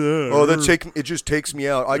they do that? Oh, it just takes me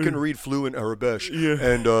out. I can read fluent Arabesh,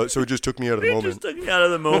 and so it just took me out of the It moment. just took me out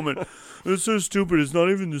of the moment. It's so stupid. It's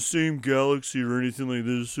not even the same galaxy or anything like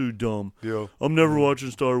this. It's so dumb. Yeah. I'm never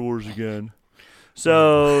watching Star Wars again.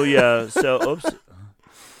 So yeah. Oops.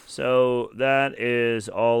 So that is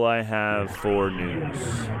all I have for news.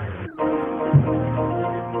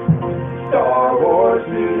 Star Wars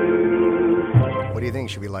news. What do you think?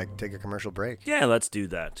 Should we take a commercial break? Yeah, let's do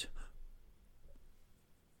that.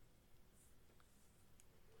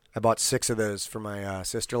 I bought 6 of those for my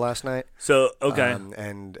sister last night. So okay.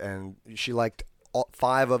 And she liked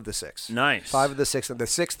 5 of the 6. Nice. 5 of the 6. The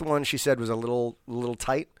 6th one she said was a little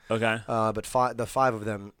tight. Okay. But the 5 of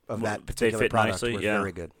them that particular fit product nicely, were yeah.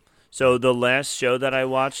 very good. So the last show that I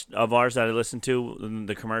watched of ours that I listened to,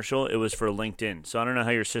 the commercial, it was for LinkedIn. So I don't know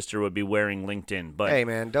how your sister would be wearing LinkedIn, but Hey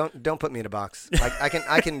man, don't put me in a box. I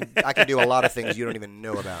can do a lot of things you don't even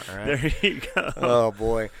know about. All right. there you go. Oh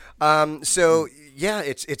boy. So yeah,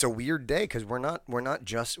 it's a weird day because we're not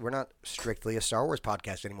strictly a Star Wars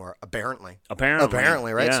podcast anymore. Apparently,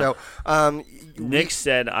 right? Yeah. So Nick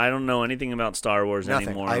said, "I don't know anything about Star Wars nothing.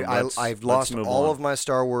 anymore." I've lost all of my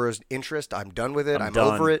Star Wars interest. I'm done with it. I'm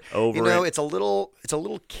done. over it. Over it. It's a little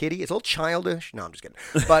kiddie. It's a little childish. No, I'm just kidding.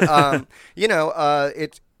 But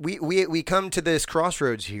we come to this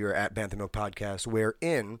crossroads here at Bantha Milk Podcast,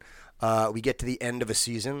 wherein we get to the end of a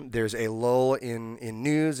season. There's a lull in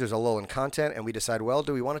news. There's a lull in content, and we decide, well,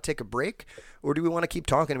 do we want to take a break, or do we want to keep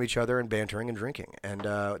talking to each other and bantering and drinking? And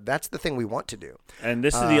that's the thing we want to do. And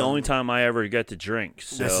this is the only time I ever get to drink.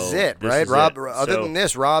 So this is it, this right? is Rob. it. Other So- than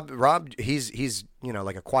this, Rob, he's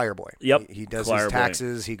like a choir boy. Yep, He does choir his boy.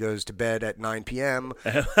 taxes. He goes to bed at 9 p.m.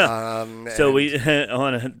 So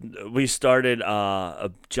we started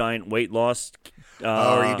a giant weight loss.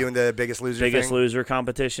 Are you doing the Biggest Loser Biggest thing? Loser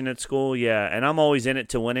competition at school? Yeah, and I'm always in it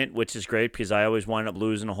to win it, which is great because I always wind up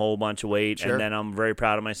losing a whole bunch of weight, Sure. and then I'm very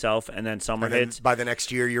proud of myself. And then summer And then hits. by the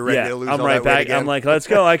next year, you're ready Yeah, to lose I'm all right that weight back. again. I'm like, let's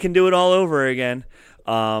go. I can do it all over again.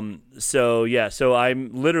 So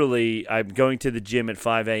I'm going to the gym at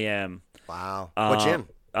 5 a.m. wow. What gym?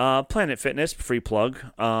 Planet Fitness, free plug.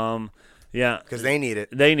 Yeah, Because they need it.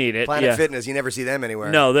 they need it. Planet yeah. Fitness, you never see them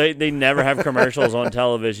anywhere. No, they never have commercials on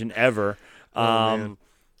television ever. Man.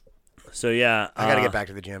 So yeah, I got to get back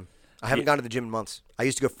to the gym. I haven't gone to the gym in months. I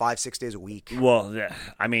used to go 5-6 days a week. Well,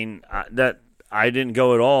 I mean that I didn't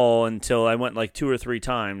go at all until I went like 2 or 3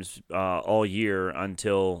 times all year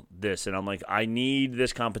until this, and I'm like, I need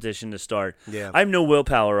this competition to start. Yeah. I have no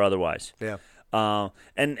willpower otherwise. Yeah.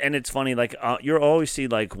 And it's funny, like you always see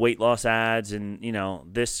like weight loss ads, and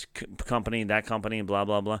this company, that company, and blah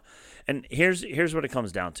blah blah. And here's what it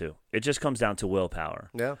comes down to. It just comes down to willpower.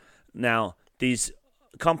 Yeah. Now these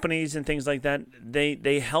companies and things like that,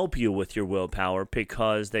 they help you with your willpower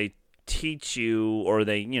because they teach you, or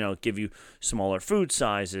they give you smaller food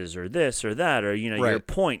sizes, or this or that, or your Right.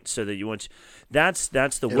 points, so that you want. That's the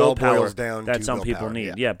It all willpower boils down that to some people willpower,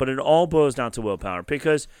 need. yeah. But it all boils down to willpower,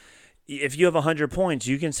 because if you have 100 points,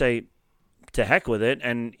 you can say to heck with it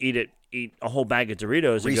and eat a whole bag of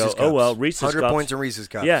Doritos and Reese's go, Cups. oh well, Reese's 100 Cups. points in Reese's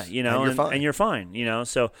Cups. Yeah, and you're fine. and you're fine.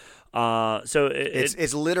 So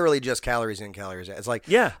It's literally just calories in, calories out. It's like,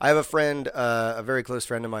 Yeah. I have a friend, a very close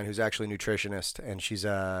friend of mine, who's actually a nutritionist, and she's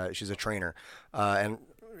a trainer, and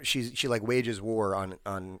she like wages war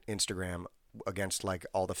on Instagram against like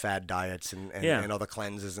all the fad diets and Yeah. all the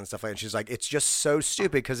cleanses and stuff like that. And she's like, it's just so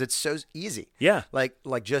stupid because it's so easy. Yeah. Like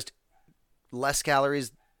just less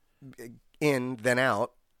calories in than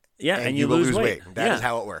out. Yeah, and you will lose lose weight. That Yeah. is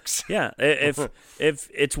how it works. Yeah, if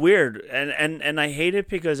it's weird, and I hate it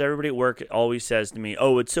because everybody at work always says to me,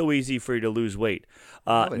 "Oh, it's so easy for you to lose weight."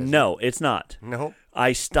 it isn't. No, it's not. No.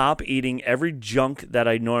 I stop eating every junk that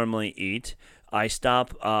I normally eat. I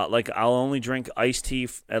stop, like I'll only drink iced tea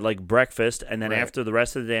at like breakfast, and then Right. after the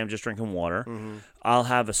rest of the day, I'm just drinking water. Mm-hmm. I'll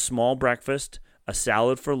have a small breakfast, a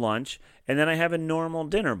salad for lunch, and then I have a normal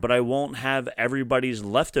dinner, but I won't have everybody's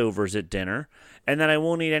leftovers at dinner, and then I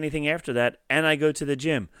won't eat anything after that, and I go to the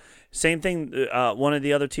gym. Same thing, one of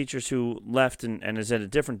the other teachers who left and is at a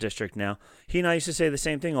different district now, he and I used to say the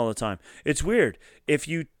same thing all the time. It's weird. If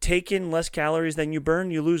you take in less calories than you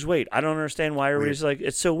burn, you lose weight. I don't understand why everybody's like,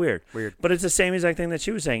 it's so weird. Weird. But it's the same exact thing that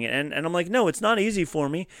she was saying. And I'm like, no, it's not easy for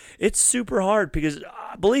me. It's super hard because,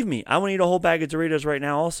 believe me, I want to eat a whole bag of Doritos right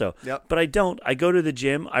now also. Yep. But I don't. I go to the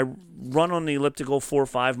gym. I run on the elliptical 4 or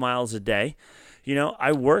 5 miles a day.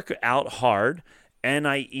 I work out hard. And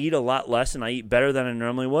I eat a lot less, and I eat better than I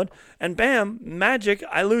normally would. And bam, magic,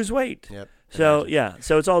 I lose weight. Yep. So, yeah.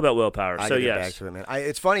 So it's all about willpower. I So, gotta get yes. back to it, man.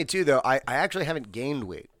 It's funny too, though. I actually haven't gained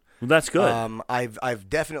weight. Well, that's good. I've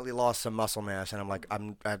definitely lost some muscle mass, and I'm like,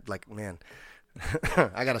 man,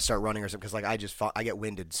 I got to start running or something because like I get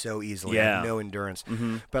winded so easily. I have Yeah. Mm-hmm. no endurance.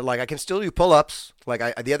 But like I can still do pull-ups. Like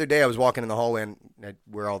the other day I was walking in the hallway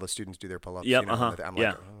where all the students do their pull-ups. Yep, and I'm yeah.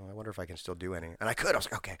 like, oh, I wonder if I can still do any. And I could. I was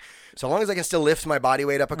like, okay. So long as I can still lift my body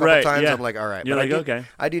weight up a couple Right, times, yeah. I'm like, all right. You're But like, okay.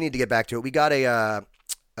 I do need to get back to it. We got a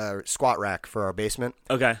squat rack for our basement.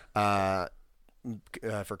 Okay.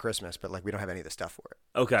 For Christmas, but like we don't have any of the stuff for it.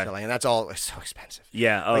 Okay. So, like, and that's all. It's so expensive.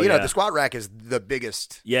 Yeah. Oh, But, yeah. the squat rack is the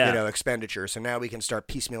biggest, Yeah. expenditure. So now we can start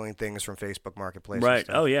piecemealing things from Facebook Marketplace. and Right.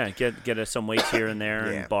 stuff. Oh, yeah. Get us some weights here and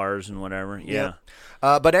there Yeah. and bars and whatever. Yeah.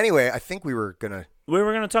 Yep. But anyway, I think we were gonna. We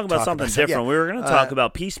were going to talk about Talk something about some- different. yeah. We were going to talk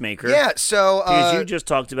about Peacemaker. Yeah. So. Because you just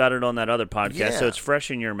talked about it on that other podcast, so yeah. it's fresh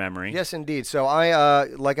in your memory. Yes, indeed. So I,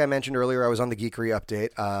 like I mentioned earlier, I was on the Geekery update,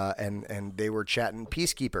 and they were chatting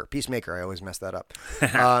Peacemaker. I always mess that up.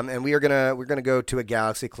 And we're gonna go to a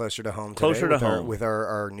galaxy closer to home. Closer today to home. with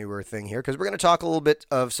our newer thing here, because we're gonna talk a little bit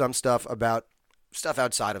of some stuff about stuff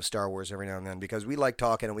outside of Star Wars every now and then, because we like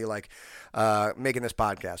talking and we like making this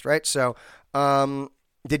podcast, right? So,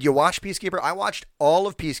 did you watch Peacekeeper? I watched all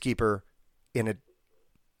of Peacekeeper in a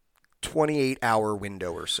 28-hour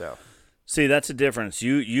window or so. See, that's the difference.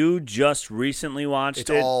 You just recently watched It's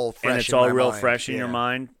it, all and fresh it's in all my real mind. fresh in your Yeah.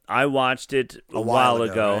 mind. I watched it a while while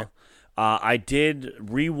ago, ago. right? I did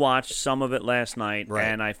rewatch some of it last night, Right.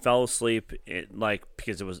 and I fell asleep.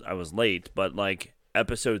 Because I was late, but like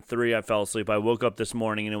episode 3, I fell asleep. I woke up this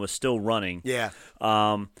morning and it was still running. Yeah.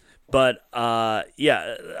 But I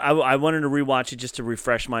wanted to rewatch it just to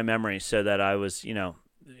refresh my memory, so that I was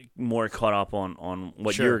more caught up on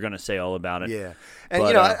what Sure. you were going to say all about it. Yeah, and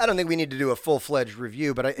But, I don't think we need to do a full-fledged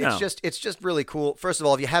review, but No. it's just really cool. First of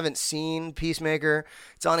all, if you haven't seen Peacemaker,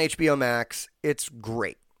 it's on HBO Max. It's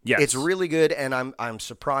great. Yes. It's really good, and I'm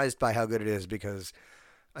surprised by how good it is because,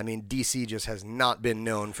 I mean, DC just has not been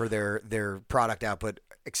known for their product output,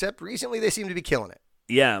 except recently they seem to be killing it.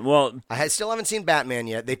 Yeah, well, Still haven't seen Batman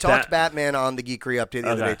yet. They talked Batman on the Geekery update the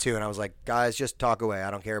other Okay. day too, and I was like, guys, just talk away.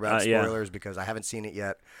 I don't care about Yeah. spoilers because I haven't seen it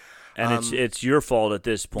yet. and it's your fault at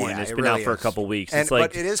this point. Yeah, It's it been really out for a is. couple weeks. And, It's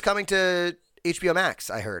like, but it is coming to HBO Max,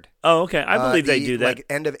 I heard. oh, okay. I believe they do that. Like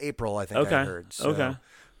end of April, I think I Okay. heard. So Okay.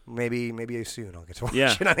 Maybe soon I'll get to watch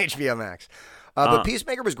Yeah. it on HBO Max. But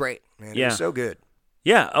Peacemaker was great, man. It yeah. was so good.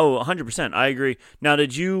 Yeah. Oh, 100%. I agree. Now,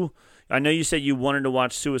 I know you said you wanted to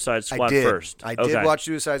watch Suicide Squad I did. first. I Okay. did watch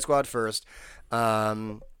Suicide Squad first,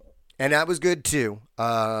 and that was good too.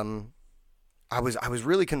 I was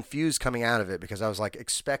really confused coming out of it because I was like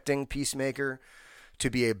expecting Peacemaker to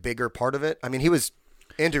be a bigger part of it. I mean, he was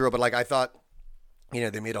integral, but like I thought,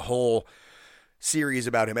 they made a whole series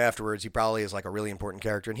about him afterwards. He probably is like a really important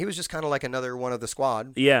character, and he was just kind of like another one of the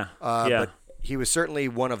squad. Yeah. Yeah. But he was certainly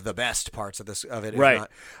one of the best parts of it. if Right.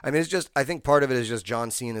 not- I mean, it's just. I think part of it is just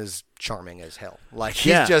John Cena's charming as hell. Like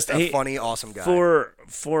he's Yeah, just a funny, awesome guy.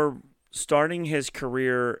 For starting his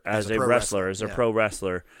career as a a pro wrestler, wrestler, as a yeah. pro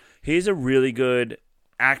wrestler, he's a really good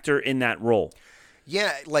actor in that role.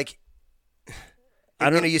 Yeah, like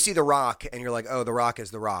you see The Rock, and you're like, oh, The Rock is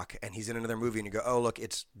The Rock, and he's in another movie, and you go, oh, look,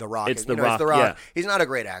 it's The Rock. It's And, The It's Rock, The Rock. yeah. He's not a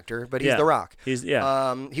great actor, but he's Yeah. The Rock.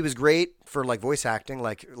 He was great for like voice acting,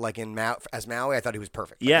 like in as Maui. I thought he was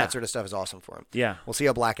perfect. Like, Yeah. that sort of stuff is awesome for him. Yeah. We'll see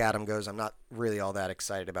how Black Adam goes. I'm not really all that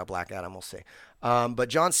excited about Black Adam. We'll see. But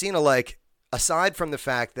John Cena, like, aside from the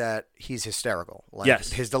fact that he's hysterical, like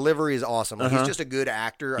Yes. his delivery is awesome. Like, he's just a good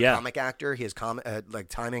actor, a Yeah. comic actor. He has like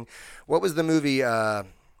timing. What was the movie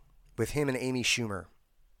with him and Amy Schumer?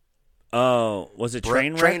 Oh, was it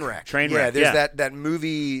Trainwreck? Trainwreck. Trainwreck. Yeah, there's that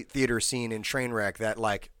movie theater scene in Trainwreck that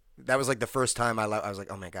was like the first time I was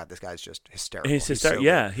like, oh my god, this guy's just hysterical. He's so hysterical. good.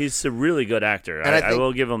 Yeah, he's a really good actor. And I I think-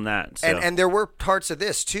 will give him that. So. And there were parts of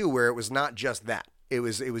this too where it was not just that. It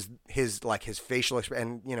was his like his facial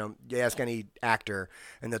expression. And you ask any actor,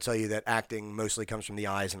 and they'll tell you that acting mostly comes from the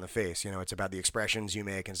eyes and the face. It's about the expressions you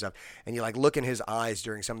make and stuff. And you like look in his eyes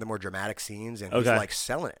during some of the more dramatic scenes, and he's Okay. like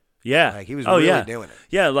selling it. yeah, Like he was oh, really yeah. doing it.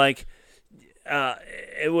 Yeah, like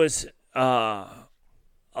it was a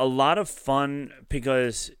lot of fun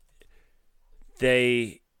because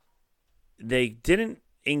they didn't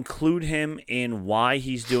include him in why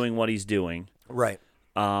he's doing what he's doing. Right.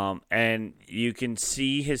 And you can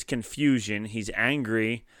see his confusion. He's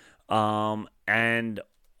angry, and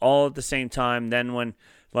all at the same time. Then when,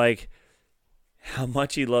 like, how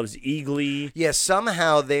much he loves Eagly. Yeah.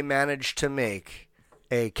 Somehow they managed to make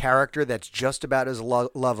a character that's just about as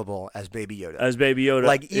lovable as Baby Yoda. As Baby Yoda.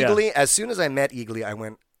 Like yeah. Eagly, as soon as I met Eagly, I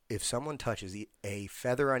went, if someone touches a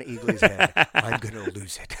feather on Eagly's head, I'm going to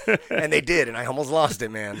lose it. And they did, and I almost lost it,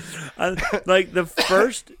 man. Like the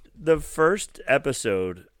first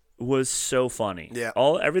episode was so funny. Yeah.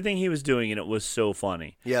 Everything he was doing in it was so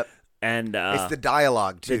funny. Yep. And It's the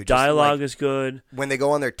dialogue, too. the Just dialogue like is good. when they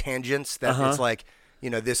go on their tangents, that Uh-huh. it's like,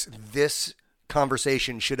 this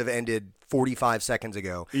conversation should have ended 45 seconds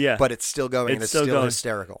ago. Yeah. But it's still going, and it's still going.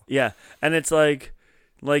 hysterical. Yeah, and it's like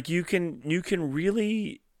you can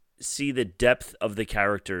really see the depth of the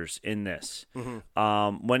characters in this.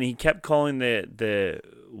 Mm-hmm. When he kept calling the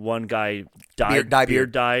one guy Diebeard.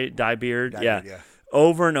 Diebeard, yeah, yeah.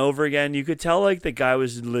 over and over again, you could tell like the guy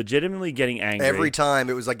was legitimately getting angry Every time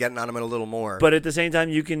it was like getting on him a little more. But at the same time,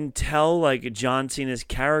 you can tell like John Cena's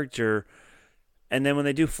character, and then when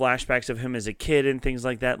they do flashbacks of him as a kid and things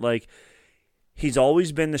like that, like he's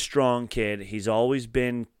always been the strong kid. He's always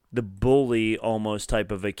been the bully almost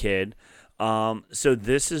type of a kid. So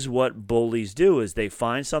this is what bullies do: is they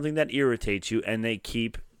find something that irritates you and they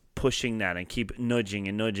keep pushing that and keep nudging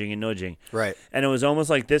and nudging and nudging. Right. And it was almost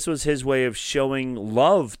like this was his way of showing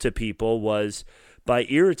love to people, was by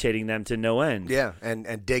irritating them to no end. Yeah, and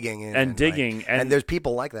digging. And digging, Like, and- and there's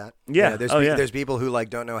people like that. Yeah. There's Oh, yeah. there's people who like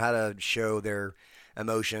don't know how to show their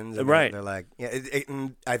emotions. And Right. They're like, yeah.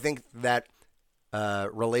 And I think that the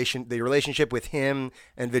relationship with him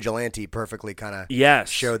and Vigilante perfectly kind of Yes.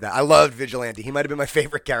 showed that. I loved Vigilante. He might have been my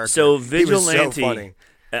favorite character. So he was so Vigilante, funny.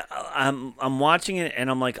 I'm watching it and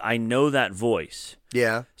I'm like, I know that voice.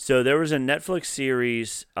 Yeah. So there was a Netflix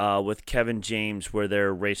series with Kevin James where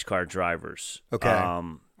they're race car drivers. Okay.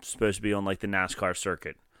 Supposed to be on like the NASCAR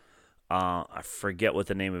circuit. I forget what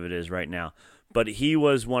the name of it is right now. But he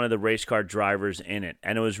was one of the race car drivers in it.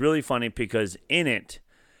 And it was really funny because in it,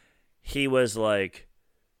 he was like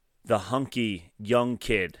the hunky young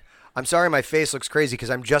kid. I'm sorry my face looks crazy because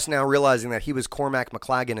I'm just now realizing that he was Cormac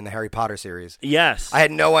McLagan in the Harry Potter series. Yes. I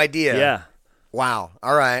had no idea. Yeah. Wow.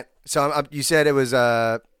 All right. So you said it was,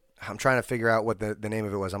 I'm trying to figure out what the name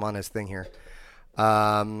of it was. I'm on his thing here.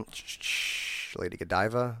 Lady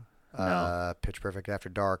Godiva. No. Pitch Perfect, After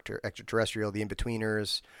Dark, Extraterrestrial, The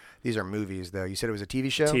In-Betweeners. These are movies, though. You said it was a TV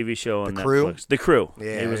show? TV show on The Crew? Netflix. The Crew.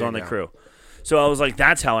 Yeah, he was there on you The go. Crew. So I was like,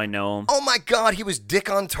 that's how I know him. Oh, my God. He was Dick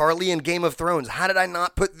on Tarly in Game of Thrones. How did I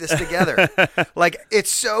not put this together? Like,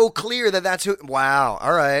 it's so clear that that's who. Wow.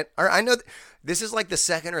 All right. I know. This is like the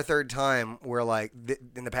second or third time where, like,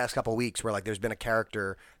 in the past couple of weeks where, like, there's been a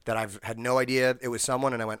character that I've had no idea it was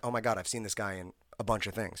someone, and I went, oh, my God, I've seen this guy in a bunch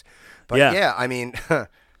of things. But, yeah I mean,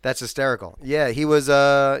 that's hysterical. Yeah, he was,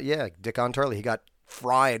 Dick on Tarly. He got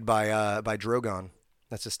fried by Drogon.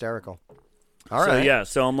 That's hysterical. All right. So yeah,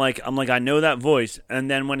 so I'm like, I know that voice, and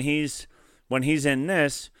then when he's in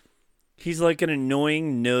this, he's like an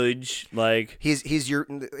annoying nudge, like he's your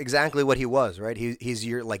exactly what he was, right? He's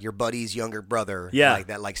your like your buddy's younger brother, Yeah. like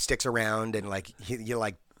that, like sticks around and like you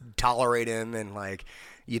like tolerate him and like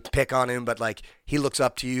you pick on him, but like he looks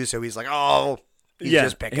up to you, so he's like, oh, he's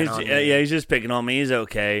just picking on me. Yeah, he's just picking on me. He's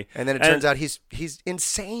okay. And then it turns out he's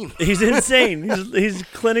insane. He's insane. he's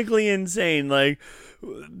clinically insane. Like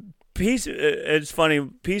it's funny.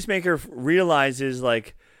 Peacemaker realizes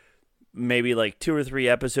like maybe like 2 or 3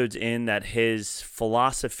 episodes in that his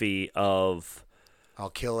philosophy of I'll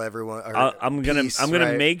kill everyone. Or I'm gonna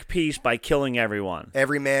right? make peace by killing everyone.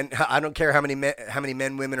 Every man. I don't care how many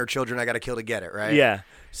men, women, or children I got to kill to get it. Right. Yeah.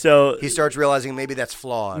 So he starts realizing maybe that's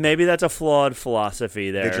flawed. Maybe that's a flawed philosophy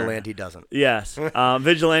there. Vigilante doesn't. Yes.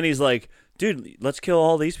 Vigilante's like, dude, let's kill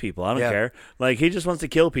all these people. I don't Yeah. care. Like, he just wants to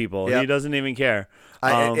kill people. Yep. He doesn't even care.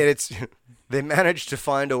 And it's they managed to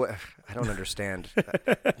find a way. I don't understand.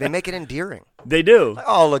 They make it endearing. They do.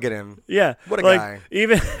 Oh, look at him. Yeah. What a like, guy.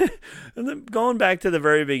 Even going back to the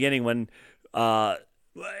very beginning when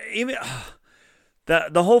even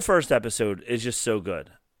the whole first episode is just so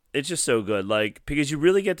good. It's just so good. Like, because you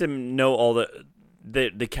really get to know all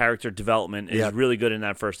the character development is Yep. really good in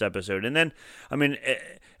that first episode. And then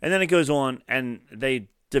and then it goes on and they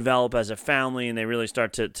develop as a family and they really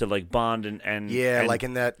start to like bond and Yeah, like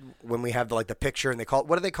in that when we have the picture and they what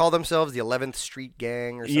do they call themselves? The 11th Street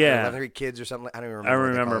Gang or something? Yeah. 11th Street Kids or something. I don't even remember. I what they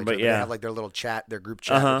remember, call each but other. yeah. They have like their little chat, their group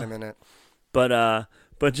chat with them in it.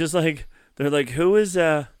 But just like they're like, who is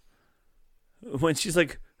when she's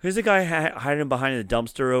like, who's the guy hiding behind the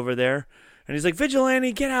dumpster over there? And he's like,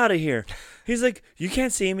 Vigilante, get out of here. He's like, you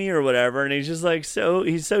can't see me or whatever. And he's just like,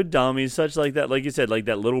 he's so dumb. He's such like that, like you said, like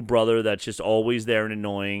that little brother that's just always there and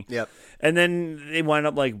annoying. Yep. And then they wind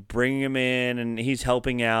up like bringing him in and he's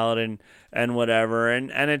helping out and whatever.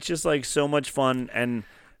 And it's just like so much fun. And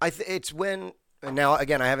It's when, and now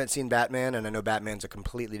again, I haven't seen Batman and I know Batman's a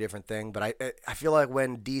completely different thing, but I feel like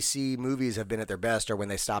when DC movies have been at their best are when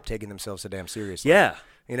they stop taking themselves so damn seriously. yeah.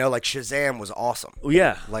 You know, like Shazam was awesome.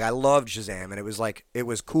 Yeah. Like I loved Shazam, and it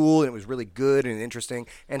was cool, and it was really good and interesting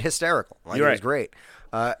and hysterical. Like You're it was right.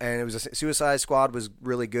 great. And it was Suicide Squad was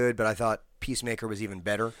really good, but I thought Peacemaker was even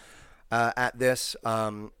better at this.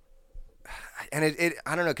 And it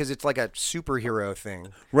I don't know, because it's like a superhero thing,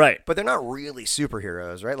 Right. but they're not really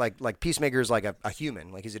superheroes, right? Like Peacemaker's like a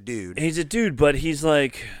human, like he's a dude. He's a dude, but he's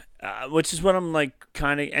like, which is what I'm like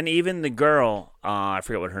kind of, and even the girl, I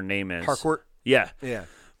forget what her name is. Harcourt. Yeah. Yeah.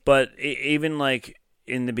 But even like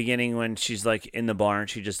in the beginning when she's like in the bar and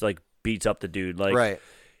she just like beats up the dude, like Right.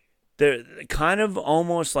 they're kind of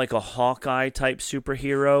almost like a Hawkeye type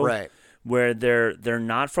superhero, Right. Where they're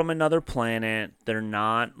not from another planet, they're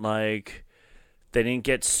not like they didn't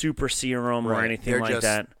get super serum or Right. anything They're like just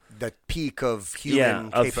that. The peak of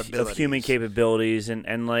human capabilities. of human capabilities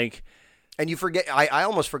and like. And you forget, I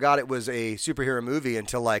almost forgot it was a superhero movie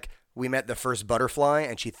until like we met the first butterfly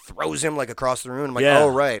and she throws him like across the room. I'm like, Yeah. oh,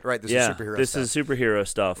 right, this is superhero This stuff. is superhero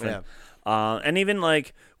stuff. And even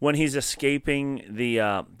like when he's escaping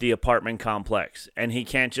the apartment complex and he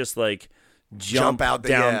can't just like jump out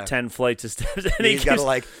down 10 flights of steps and He's got to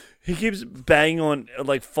like, he keeps banging on,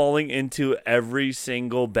 like falling into every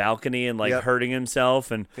single balcony and like Yep. hurting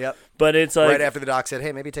himself. And Yep. but it's like right after the doc said,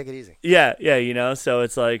 hey, maybe take it easy. yeah, you know. So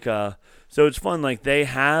it's like so it's fun. Like they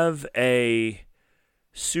have a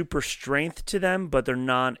super strength to them, but they're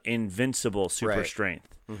not invincible super Right. strength.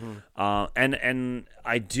 And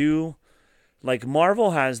I do like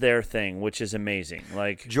Marvel has their thing, which is amazing.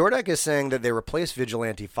 Like Jordak is saying that they replaced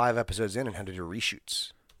Vigilante 5 episodes in and had to do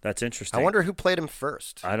reshoots. that's interesting. I wonder who played him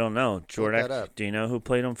first. I don't know. Look that Jordak, up. do you know who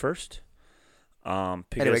played him first? Anyway,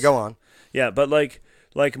 Because- go on. Yeah, but like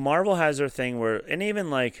Marvel has their thing where, and even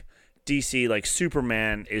like DC, like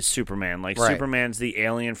Superman is Superman. Like Right. Superman's the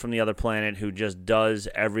alien from the other planet who just does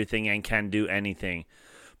everything and can do anything.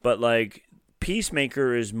 But like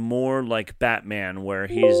Peacemaker is more like Batman, where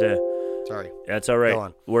he's a. Sorry. That's all right. Go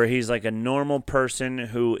on. Where he's like a normal person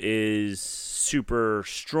who is super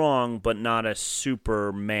strong, but not a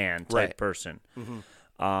Superman type Right. person.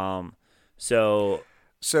 So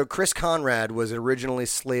So Chris Conrad was originally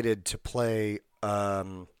slated to play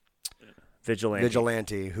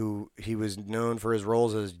Vigilante, who he was known for his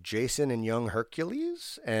roles as Jason in Young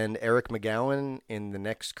Hercules and Eric McGowan in The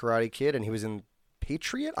Next Karate Kid, and he was in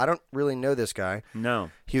Patriot. I don't really know this guy. No.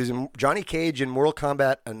 He was in Johnny Cage in Mortal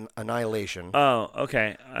Kombat Annihilation. Oh,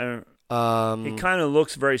 okay. He kind of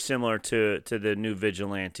looks very similar to the new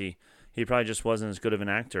Vigilante. He probably just wasn't as good of an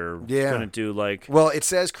actor. Or Yeah. couldn't do like. Well, it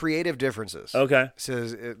says creative differences. Okay. It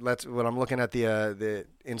says let's when I'm looking at the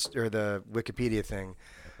Wikipedia thing.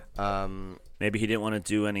 Maybe he didn't want to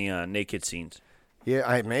do any naked scenes.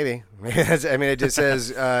 Yeah, maybe. I mean, it just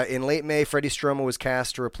says in late May, Freddie Stroma was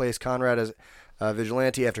cast to replace Conrad as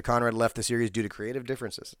Vigilante after Conrad left the series due to creative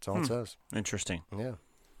differences. That's all it says. Interesting. Yeah.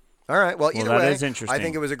 All right. Well, either that way, is interesting. I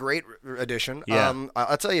think it was a great addition. Yeah.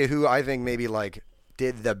 I'll tell you who I think maybe like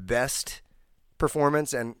did the best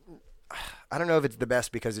performance, and I don't know if it's the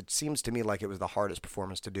best because it seems to me like it was the hardest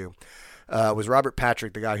performance to do. Was Robert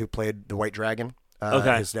Patrick, the guy who played the White Dragon,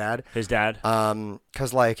 Okay. his dad. His dad.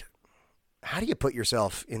 Because like, how do you put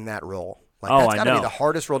yourself in that role? Like, Oh, that's I got to be know. the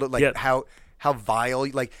hardest role to like. Yeah. How vile,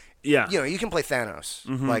 like. Yeah. You know, you can play Thanos,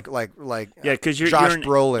 like Yeah, because you're Josh an,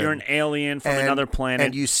 Brolin. You're an alien from another planet.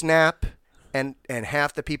 and you snap, and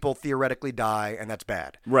half the people theoretically die, and that's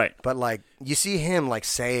bad. Right. But like, you see him like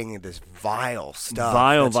saying this vile stuff,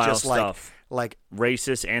 Vile just stuff. like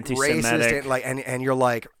Racist, anti-Semitic. racist, and like, and you're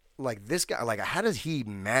like this guy, like, how does he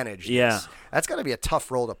manage this? Yeah. That's got to be a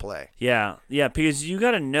tough role to play. Yeah, because you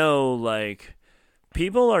got to know, like,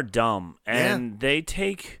 people are dumb, and they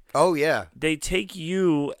take Oh yeah,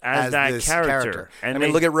 you as that this character. And I mean,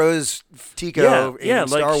 they- look at Rose Tico in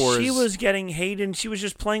Star like Wars. she was getting hated, and she was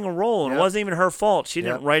just playing a role, and Yep. it wasn't even her fault. She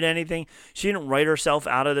didn't Yep. write anything. She didn't write herself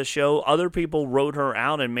out of the show. Other people wrote her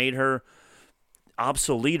out and made her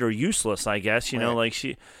obsolete or useless, I guess. You know, Right. like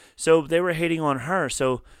she. So they were hating on her.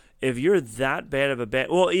 So if you're that bad of a bad,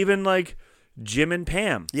 well, even like Jim and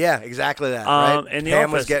Pam. Yeah, exactly that. Right? in The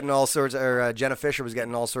Pam was Office. getting all sorts, or Jenna Fisher was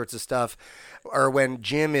getting all sorts of stuff. Or when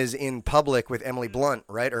Jim is in public with Emily Blunt,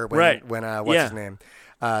 right? Or when, Right. when what's Yeah. his name?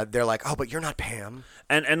 They're like, oh, but you're not Pam.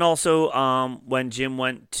 And also when Jim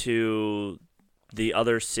went to the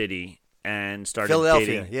other city and started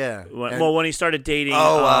Philadelphia, dating. yeah. And- When he started dating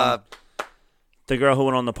the girl who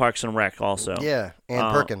went on the Parks and Rec also. Yeah,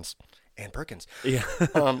 Ann Perkins. Ann Perkins. Yeah.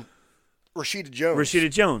 Rashida Jones.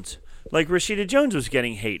 Rashida Jones. Like Rashida Jones was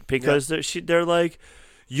getting hate because they're like,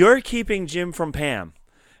 you're keeping Jim from Pam.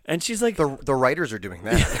 And she's like, The writers are doing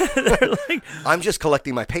that. they're like, I'm just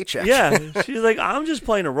collecting my paycheck. yeah. She's like, I'm just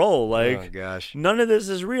playing a role. Like, Oh, gosh. none of this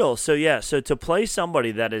is real. So yeah, so to play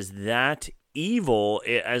somebody that is that evil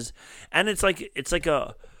and it's like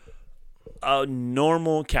a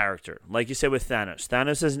normal character, like you said with Thanos.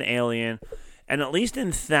 Thanos is an alien, and at least in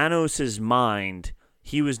Thanos' mind,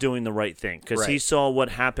 he was doing the right thing because he Right. saw what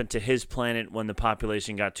happened to his planet when the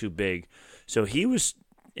population got too big. So he was,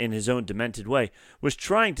 in his own demented way, was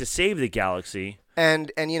trying to save the galaxy.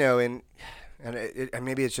 And you know, and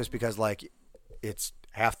maybe it's just because like it's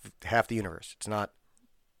half the universe. It's not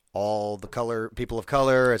all the people of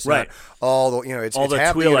color. It's Right. not all the it's All it's the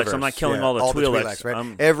half Twi'leks. the universe. I'm not killing Yeah, all the Twi'leks.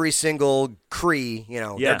 right? Every single Kree,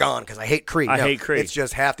 Yeah. they're gone because I hate Kree. I No, hate Kree. It's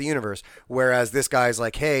just half the universe. Whereas this guy's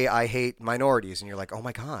like, hey, I hate minorities, and you're like, oh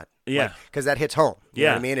my god, Yeah. because that hits home. You know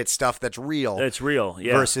Yeah. what I mean, it's stuff that's real. It's real.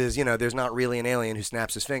 Yeah. Versus, there's not really an alien who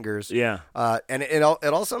snaps his fingers. Yeah. And it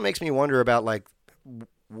also makes me wonder about like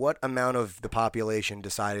what amount of the population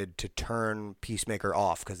decided to turn Peacemaker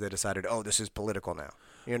off because they decided, oh, this is political now.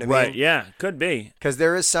 You know what I Right. mean? Yeah. Could be. Because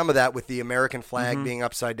there is some of that with the American flag Mm-hmm. being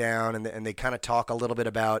upside down, and they kind of talk a little bit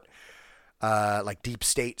about like deep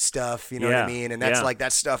state stuff. You know what Yeah. I mean? And that's Yeah. like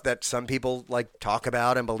that stuff that some people like talk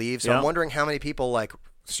about and believe. So Yeah. I'm wondering how many people like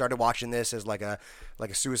started watching this as like a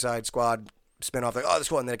Suicide Squad spinoff. Like, oh, this is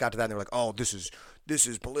cool, and then it got to that, and they're like, oh, this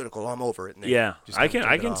is political. I'm over it. And they Yeah. just I kinda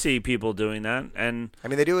can turned it off. see people doing that, and I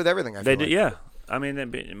mean, they do with everything. I they feel do. like. Yeah. I mean, I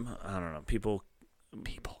don't know. People.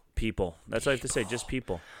 That's what I have to say. Just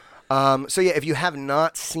people. So yeah, if you have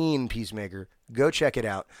not seen Peacemaker, go check it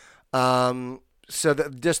out. So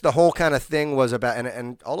just the whole kind of thing was about,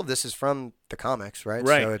 and all of this is from the comics, right?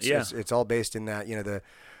 Right. So it's all based in that,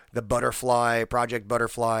 the Butterfly, Project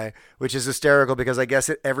Butterfly, which is hysterical because I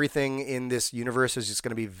guess everything in this universe is just going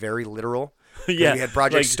to be very literal. Yeah, we had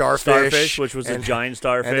Project like Starfish, which was a giant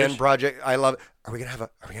starfish, and then Project. I love. Are we gonna have a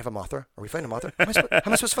Mothra? Are we fighting a Mothra? How am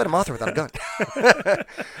I supposed to fight a Mothra without a gun?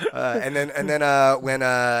 and then when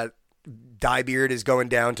Diebeard is going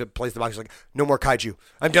down to place the box, he's like, no more kaiju.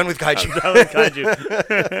 I'm done with kaiju.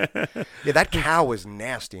 Yeah, that cow was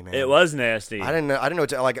nasty, man. It was nasty. I didn't know.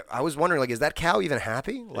 I was wondering, is that cow even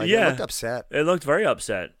happy? It looked upset. It looked very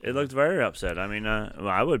upset. I mean,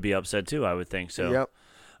 I would be upset too. I would think so. Yep.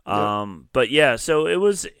 But yeah, so it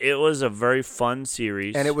was a very fun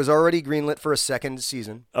series, and it was already greenlit for a second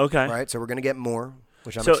season. Okay. Right. So we're gonna get more,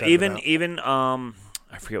 which I'm so excited about. even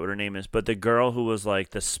I forget what her name is, but the girl who was like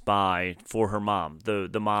the spy for her mom, the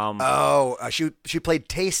mom. Oh, she played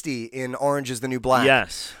Tasty in Orange Is the New Black.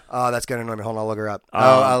 Yes. That's gonna annoy me. Hold on, I'll look her up.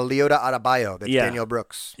 Leota Adebayo. That's Danielle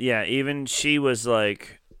Brooks. Yeah, even she was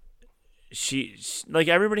like, she like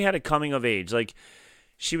everybody had a coming of age. Like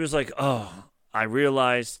she was like, oh, I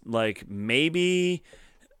realized like maybe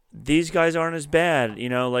these guys aren't as bad.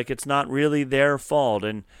 Like it's not really their fault.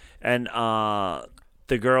 And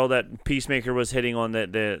the girl that Peacemaker was hitting on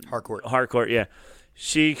the Harcourt, yeah,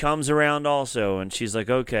 she comes around also, and she's like,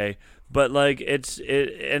 okay, but like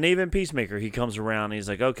and even Peacemaker, he comes around, and he's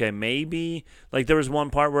like, okay, maybe like there was one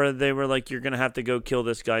part where they were like, you're gonna have to go kill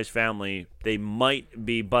this guy's family. They might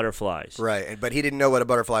be butterflies, right? But he didn't know what a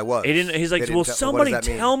butterfly was. He didn't. He's like, well, somebody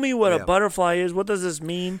tell me what a butterfly is. What does this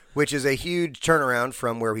mean? Which is a huge turnaround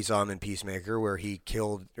from where we saw him in Peacemaker, where he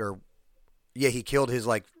killed his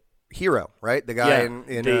like hero, right? The guy in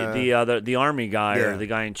the army guy or the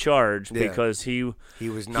guy in charge, because he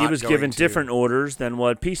was given different orders than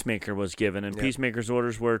what Peacemaker was given, and Peacemaker's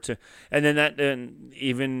orders were to, and then and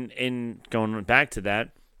even in going back to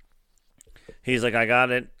that, he's like,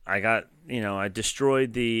 I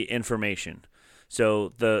destroyed the information.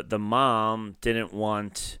 So the mom didn't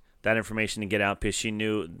want that information to get out because she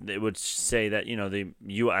knew it would say that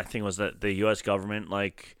I think it was that the U.S. government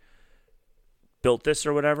like built this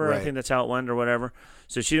or whatever. Right. I think that's how it went or whatever.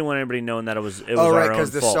 So she didn't want anybody knowing that it was our own fault.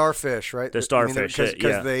 Because the starfish, right? The starfish,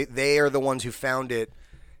 because they are the ones who found it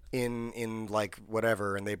in like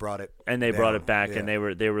whatever, and they brought it brought it back, and they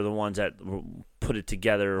were the ones that put it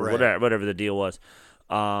together or whatever the deal was.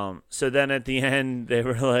 So then at the end they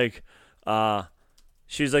were like,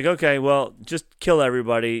 she's like, okay, well, just kill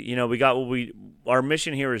everybody. We got our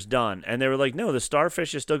mission here is done. And they were like, no, the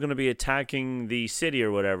starfish is still going to be attacking the city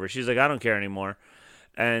or whatever. She's like, I don't care anymore.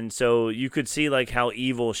 And so you could see like how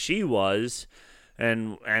evil she was.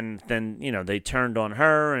 And then, they turned on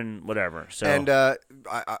her and whatever. So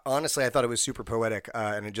I honestly, I thought it was super poetic.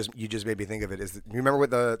 And you just made me think of it. You remember what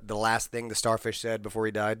the last thing the starfish said before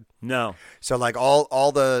he died? No. So like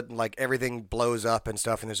all the like everything blows up and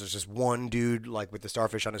stuff, and there's just one dude like with the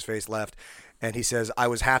starfish on his face left, and he says, "I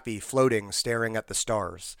was happy floating, staring at the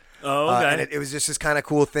stars." Oh, okay. And it was just this kind of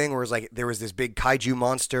cool thing where it was like there was this big kaiju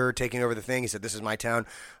monster taking over the thing. He said, "This is my town,"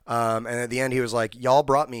 and at the end he was like, "Y'all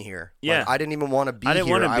brought me here. Yeah, like, I didn't even want to be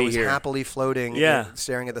here. I was happily floating,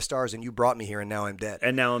 staring at the stars, and you brought me here, and now I'm dead.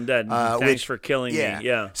 Thanks for killing me."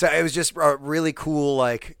 Yeah. So it was just really cool.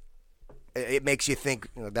 Like it makes you think.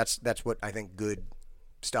 That's what I think good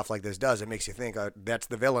stuff like this does. It makes you think that's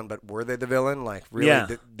the villain, but were they the villain? Like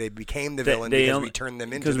really, they became the villain because we turned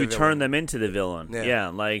them into the villain. Yeah,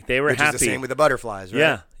 like they were Which happy. Is the same with the butterflies,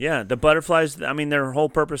 right? Yeah. The butterflies. I mean, their whole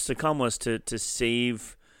purpose to come was to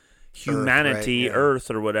save humanity, Earth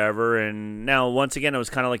or whatever. And now once again, it was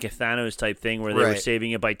kind of like a Thanos type thing where they were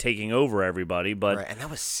saving it by taking over everybody. But and that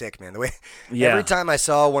was sick, man. The way every time I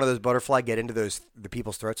saw one of those butterfly get into the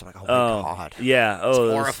people's throats, I'm like, oh my god, yeah, it's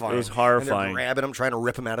horrifying. It was horrifying. And they're grabbing them, trying to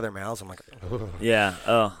rip them out of their mouths. I'm like, ugh. Yeah,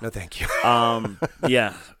 no, thank you.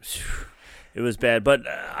 Yeah, it was bad, but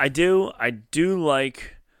I do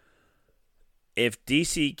like if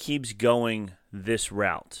DC keeps going this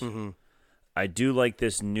route. Mm-hmm. I do like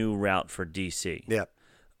this new route for DC. Yeah.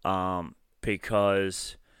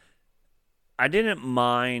 Because I didn't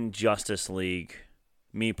mind Justice League,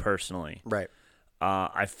 me personally. Right.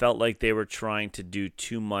 I felt like they were trying to do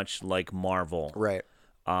too much like Marvel. Right.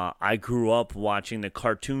 I grew up watching the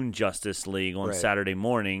cartoon Justice League on Saturday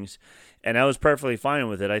mornings, and I was perfectly fine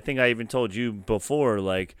with it. I think I even told you before,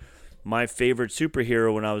 like, my favorite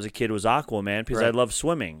superhero when I was a kid was Aquaman because I Right. love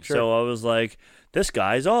swimming. Sure. So I was like, this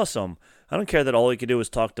guy's awesome. I don't care that all he could do was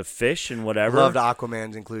talk to fish and whatever. Loved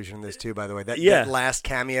Aquaman's inclusion in this too, by the way. That last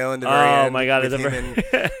cameo in the very Oh, end. my God, with it's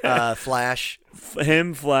him and Flash.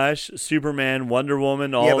 Him, Flash, Superman, Wonder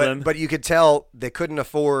Woman, all Yeah, of them. but you could tell they couldn't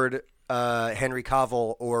afford Henry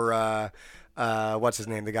Cavill or what's his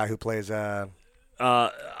name, the guy who plays Aquaman.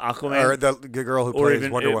 or the girl who or plays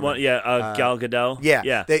even, Wonder Woman. Gal Gadot. Yeah,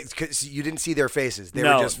 Yeah. Cause you didn't see their faces. They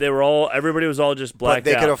no, were just, they were all, everybody was all just but blacked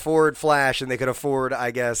they out. could afford Flash and they could afford,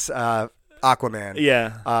 I guess, Aquaman.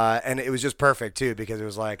 Yeah. And it was just perfect too because it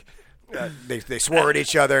was like they swore at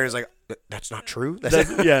each other. And it was like, that's not true.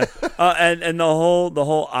 Yeah. And the whole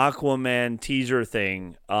Aquaman teaser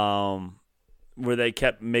thing, where they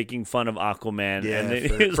kept making fun of Aquaman. Yeah, and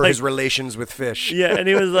for, he was for like, his relations with fish. yeah, and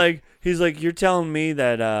he's like, you're telling me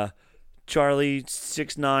that Charlie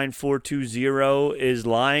 69420 is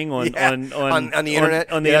lying on Yeah, on the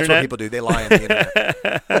internet. On the Yeah, that's what internet. people do. They lie on the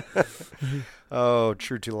internet. Oh,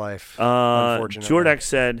 true to life. Unfortunately. Jordak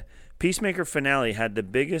said, Peacemaker finale had the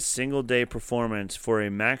biggest single-day performance for a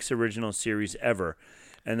Max original series ever,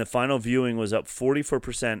 and the final viewing was up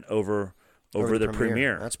 44% over the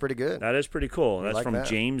premiere. That's pretty good. That is pretty cool. That's like from that.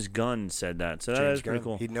 James Gunn said that. So that James is pretty Gunn,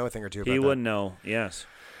 cool. He'd know a thing or two about He that. would know. Yes.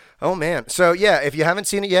 Oh, man. So, yeah, if you haven't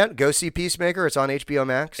seen it yet, go see Peacemaker. It's on HBO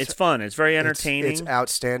Max. It's fun. It's very entertaining. It's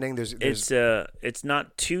outstanding. There's It's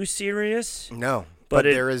not too serious, no, but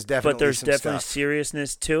there is definitely there's some definitely stuff.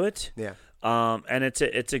 seriousness to it. Yeah. And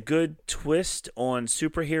it's a good twist on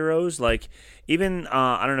superheroes. Like even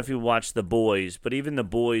I don't know if you watched The Boys, but even The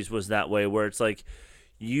Boys was that way, where it's like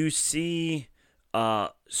you see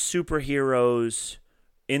superheroes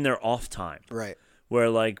in their off time. Right. Where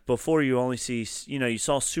like before you only see, you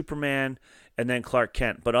saw Superman and then Clark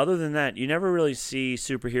Kent, but other than that, you never really see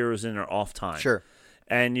superheroes in their off time. Sure.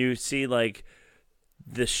 And you see like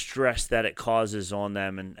the stress that it causes on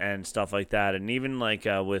them and stuff like that, and even like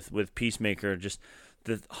with Peacemaker, just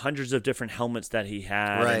the hundreds of different helmets that he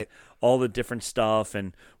had, Right. and all the different stuff,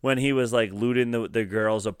 and when he was like looting the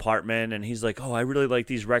girl's apartment, and he's like, oh, I really like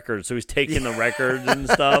these records, so he's taking the records and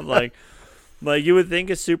stuff, like you would think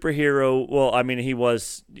a superhero. Well, I mean, he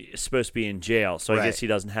was supposed to be in jail, so I Right. guess he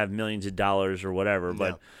doesn't have millions of dollars or whatever,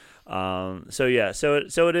 but. So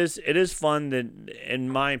it is fun that, in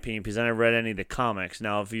my opinion, because I never read any of the comics.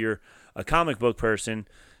 Now, if you're a comic book person,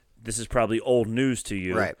 this is probably old news to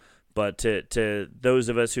you. Right. But to those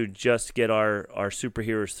of us who just get our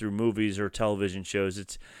superheroes through movies or television shows,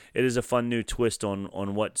 it is a fun new twist on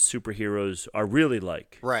what superheroes are really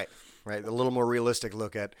like. Right. Right. A little more realistic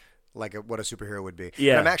look at what a superhero would be.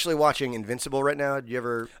 Yeah. And I'm actually watching Invincible right now. Did you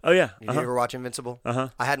ever? Oh yeah. Did you ever watch Invincible? Uh-huh.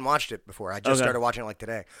 I hadn't watched it before. I just Okay. started watching it like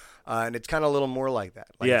today, and it's kind of a little more like that.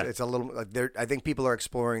 Like Yeah. it's a little. Like I think people are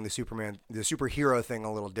exploring the superhero thing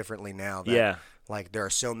a little differently now. That, Yeah. Like there are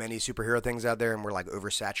so many superhero things out there, and we're like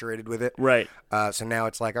oversaturated with it. Right. So now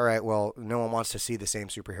it's like, all right, well, no one wants to see the same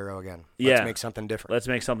superhero again. Yeah. Let's make something different. Let's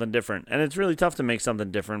make something different. And it's really tough to make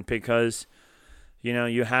something different because,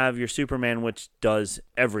 you have your Superman, which does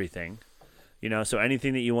everything. So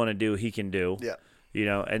anything that you want to do, he can do. Yeah.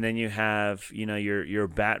 And then you have, your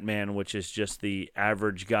Batman, which is just the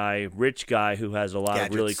average guy, rich guy who has a lot of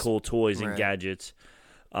really Gadgets. cool toys and Right. gadgets.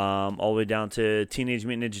 All the way down to Teenage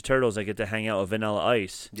Mutant Ninja Turtles. I get to hang out with Vanilla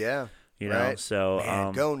Ice. Yeah. Right. So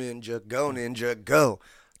Man, go Ninja, go.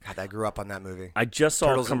 God, I grew up on that movie. I just saw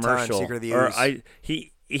Turtles a in Time, commercial. Secret of the Or Ooze.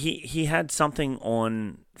 he had something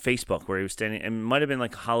on Facebook where he was standing. It might have been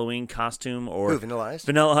like a Halloween costume or Who, Vanilla Ice?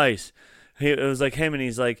 Vanilla Ice. It was like him, and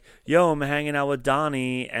he's like, "Yo, I'm hanging out with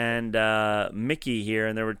Donnie and Mickey here,"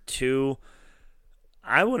 and there were two.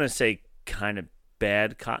 I want to say kind of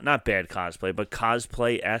not bad cosplay, but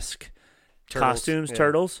cosplay-esque costumes, yeah.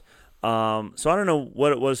 turtles. So I don't know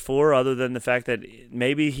what it was for, other than the fact that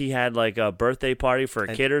maybe he had like a birthday party for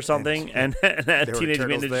a kid or something, and had there were Teenage turtles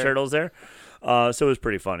Mutant Ninja there. Turtles there. So it was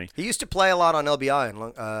pretty funny. He used to play a lot on LBI,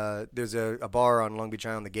 and there's a bar on Long Beach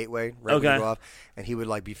Island, the Gateway, right when Okay. you go off, and he would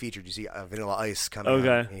like be featured. You see Vanilla Ice coming Okay.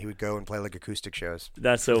 out, and he would go and play like acoustic shows.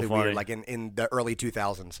 That's so Really funny. weird, like in the early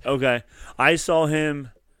 2000s. Okay, I saw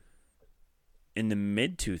him in the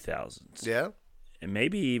mid 2000s. Yeah? And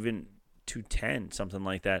maybe even 2010, something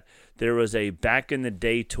like that. There was a Back in the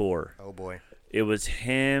Day tour. Oh, boy. It was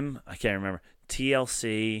him. I can't remember.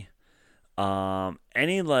 TLC.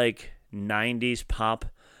 Any like 90s pop.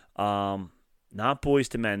 Not Boys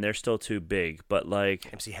to Men. They're still too big. But like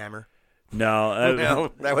MC Hammer? no.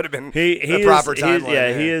 No, that would have been He the proper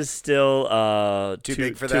timeline. he is still Too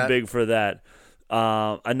big for too that? big for that.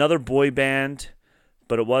 Another boy band,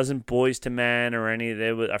 but it wasn't Boys to Men or any.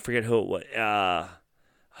 I forget who it was.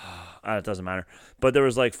 it doesn't matter. But there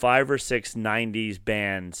was like 5 or 6 '90s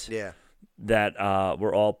bands Yeah. that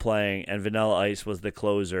were all playing, and Vanilla Ice was the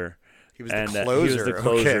closer. He was the and closer. he was the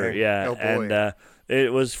closer, Okay. yeah. Oh, boy. And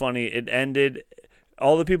it was funny. It ended.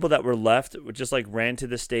 All the people that were left just like ran to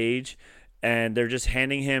the stage, and they're just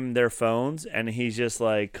handing him their phones, and he's just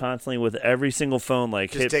like constantly with every single phone, like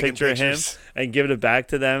Just hit taking picture pictures. him and giving it back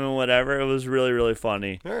to them and whatever. It was really, really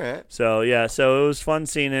funny. All right. So yeah, so it was fun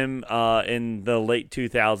seeing him in the late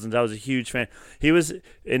 2000s. I was a huge fan. He was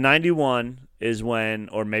in '91 is when,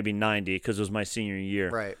 or maybe '90 because it was my senior year.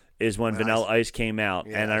 Right. Is when Vanilla Ice came out,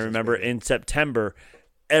 Yeah, and I Ice is remember big. in September,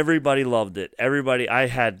 everybody loved it. Everybody, I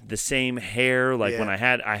had the same hair, like when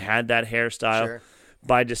Yeah. I had that hairstyle. Sure.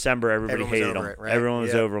 By December, everybody Everyone was hated over them. it, right? Everyone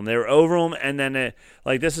was Yeah. over them. They were over them, and then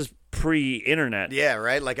this is pre-internet. Yeah,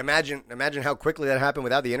 right? Like, imagine how quickly that happened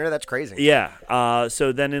without the internet. That's crazy. Yeah.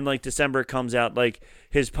 So then in like December it comes out like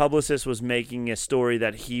his publicist was making a story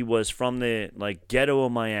that he was from the like ghetto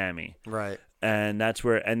of Miami. Right. And that's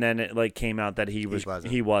where, and then it like came out that he wasn't.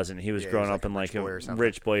 wasn't. He was Yeah, he growing was up in like like a rich boy or a something.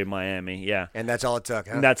 rich boy in Miami. Yeah. And that's all it took,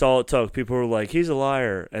 huh? And that's all it took. People were like, he's a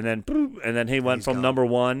liar. And then, boop, and then he went he's from gone. number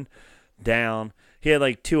 1 down. He had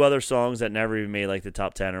like 2 other songs that never even made like the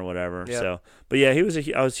top 10 or whatever. Yep. So, but yeah, I was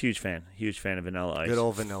a huge fan of Vanilla Ice. Good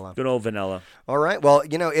old Vanilla. Good old Vanilla. All right. Well,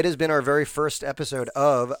 it has been our very first episode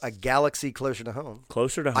of A Galaxy Closer to Home.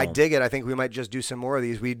 Closer to home. I dig it. I think we might just do some more of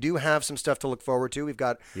these. We do have some stuff to look forward to. We've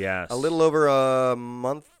got Yes. a little over a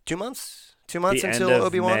month, 2 months? 2 months The until end of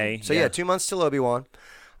Obi-Wan. May, So, yeah. 2 months till Obi-Wan.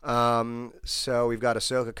 So we've got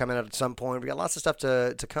Ahsoka coming out at some point. We got lots of stuff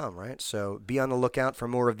to come, right? So be on the lookout for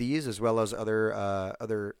more of these as well as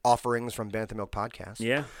other offerings from Bantha Milk Podcast.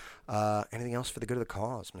 Yeah. Anything else for the good of the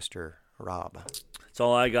cause, Mr. Rob? That's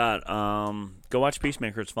all I got. Go watch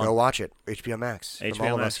Peacemaker. It's fun. Go watch it. HBO Max. From HBO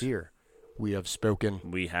all of Max. us here, we have spoken.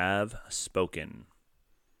 We have spoken.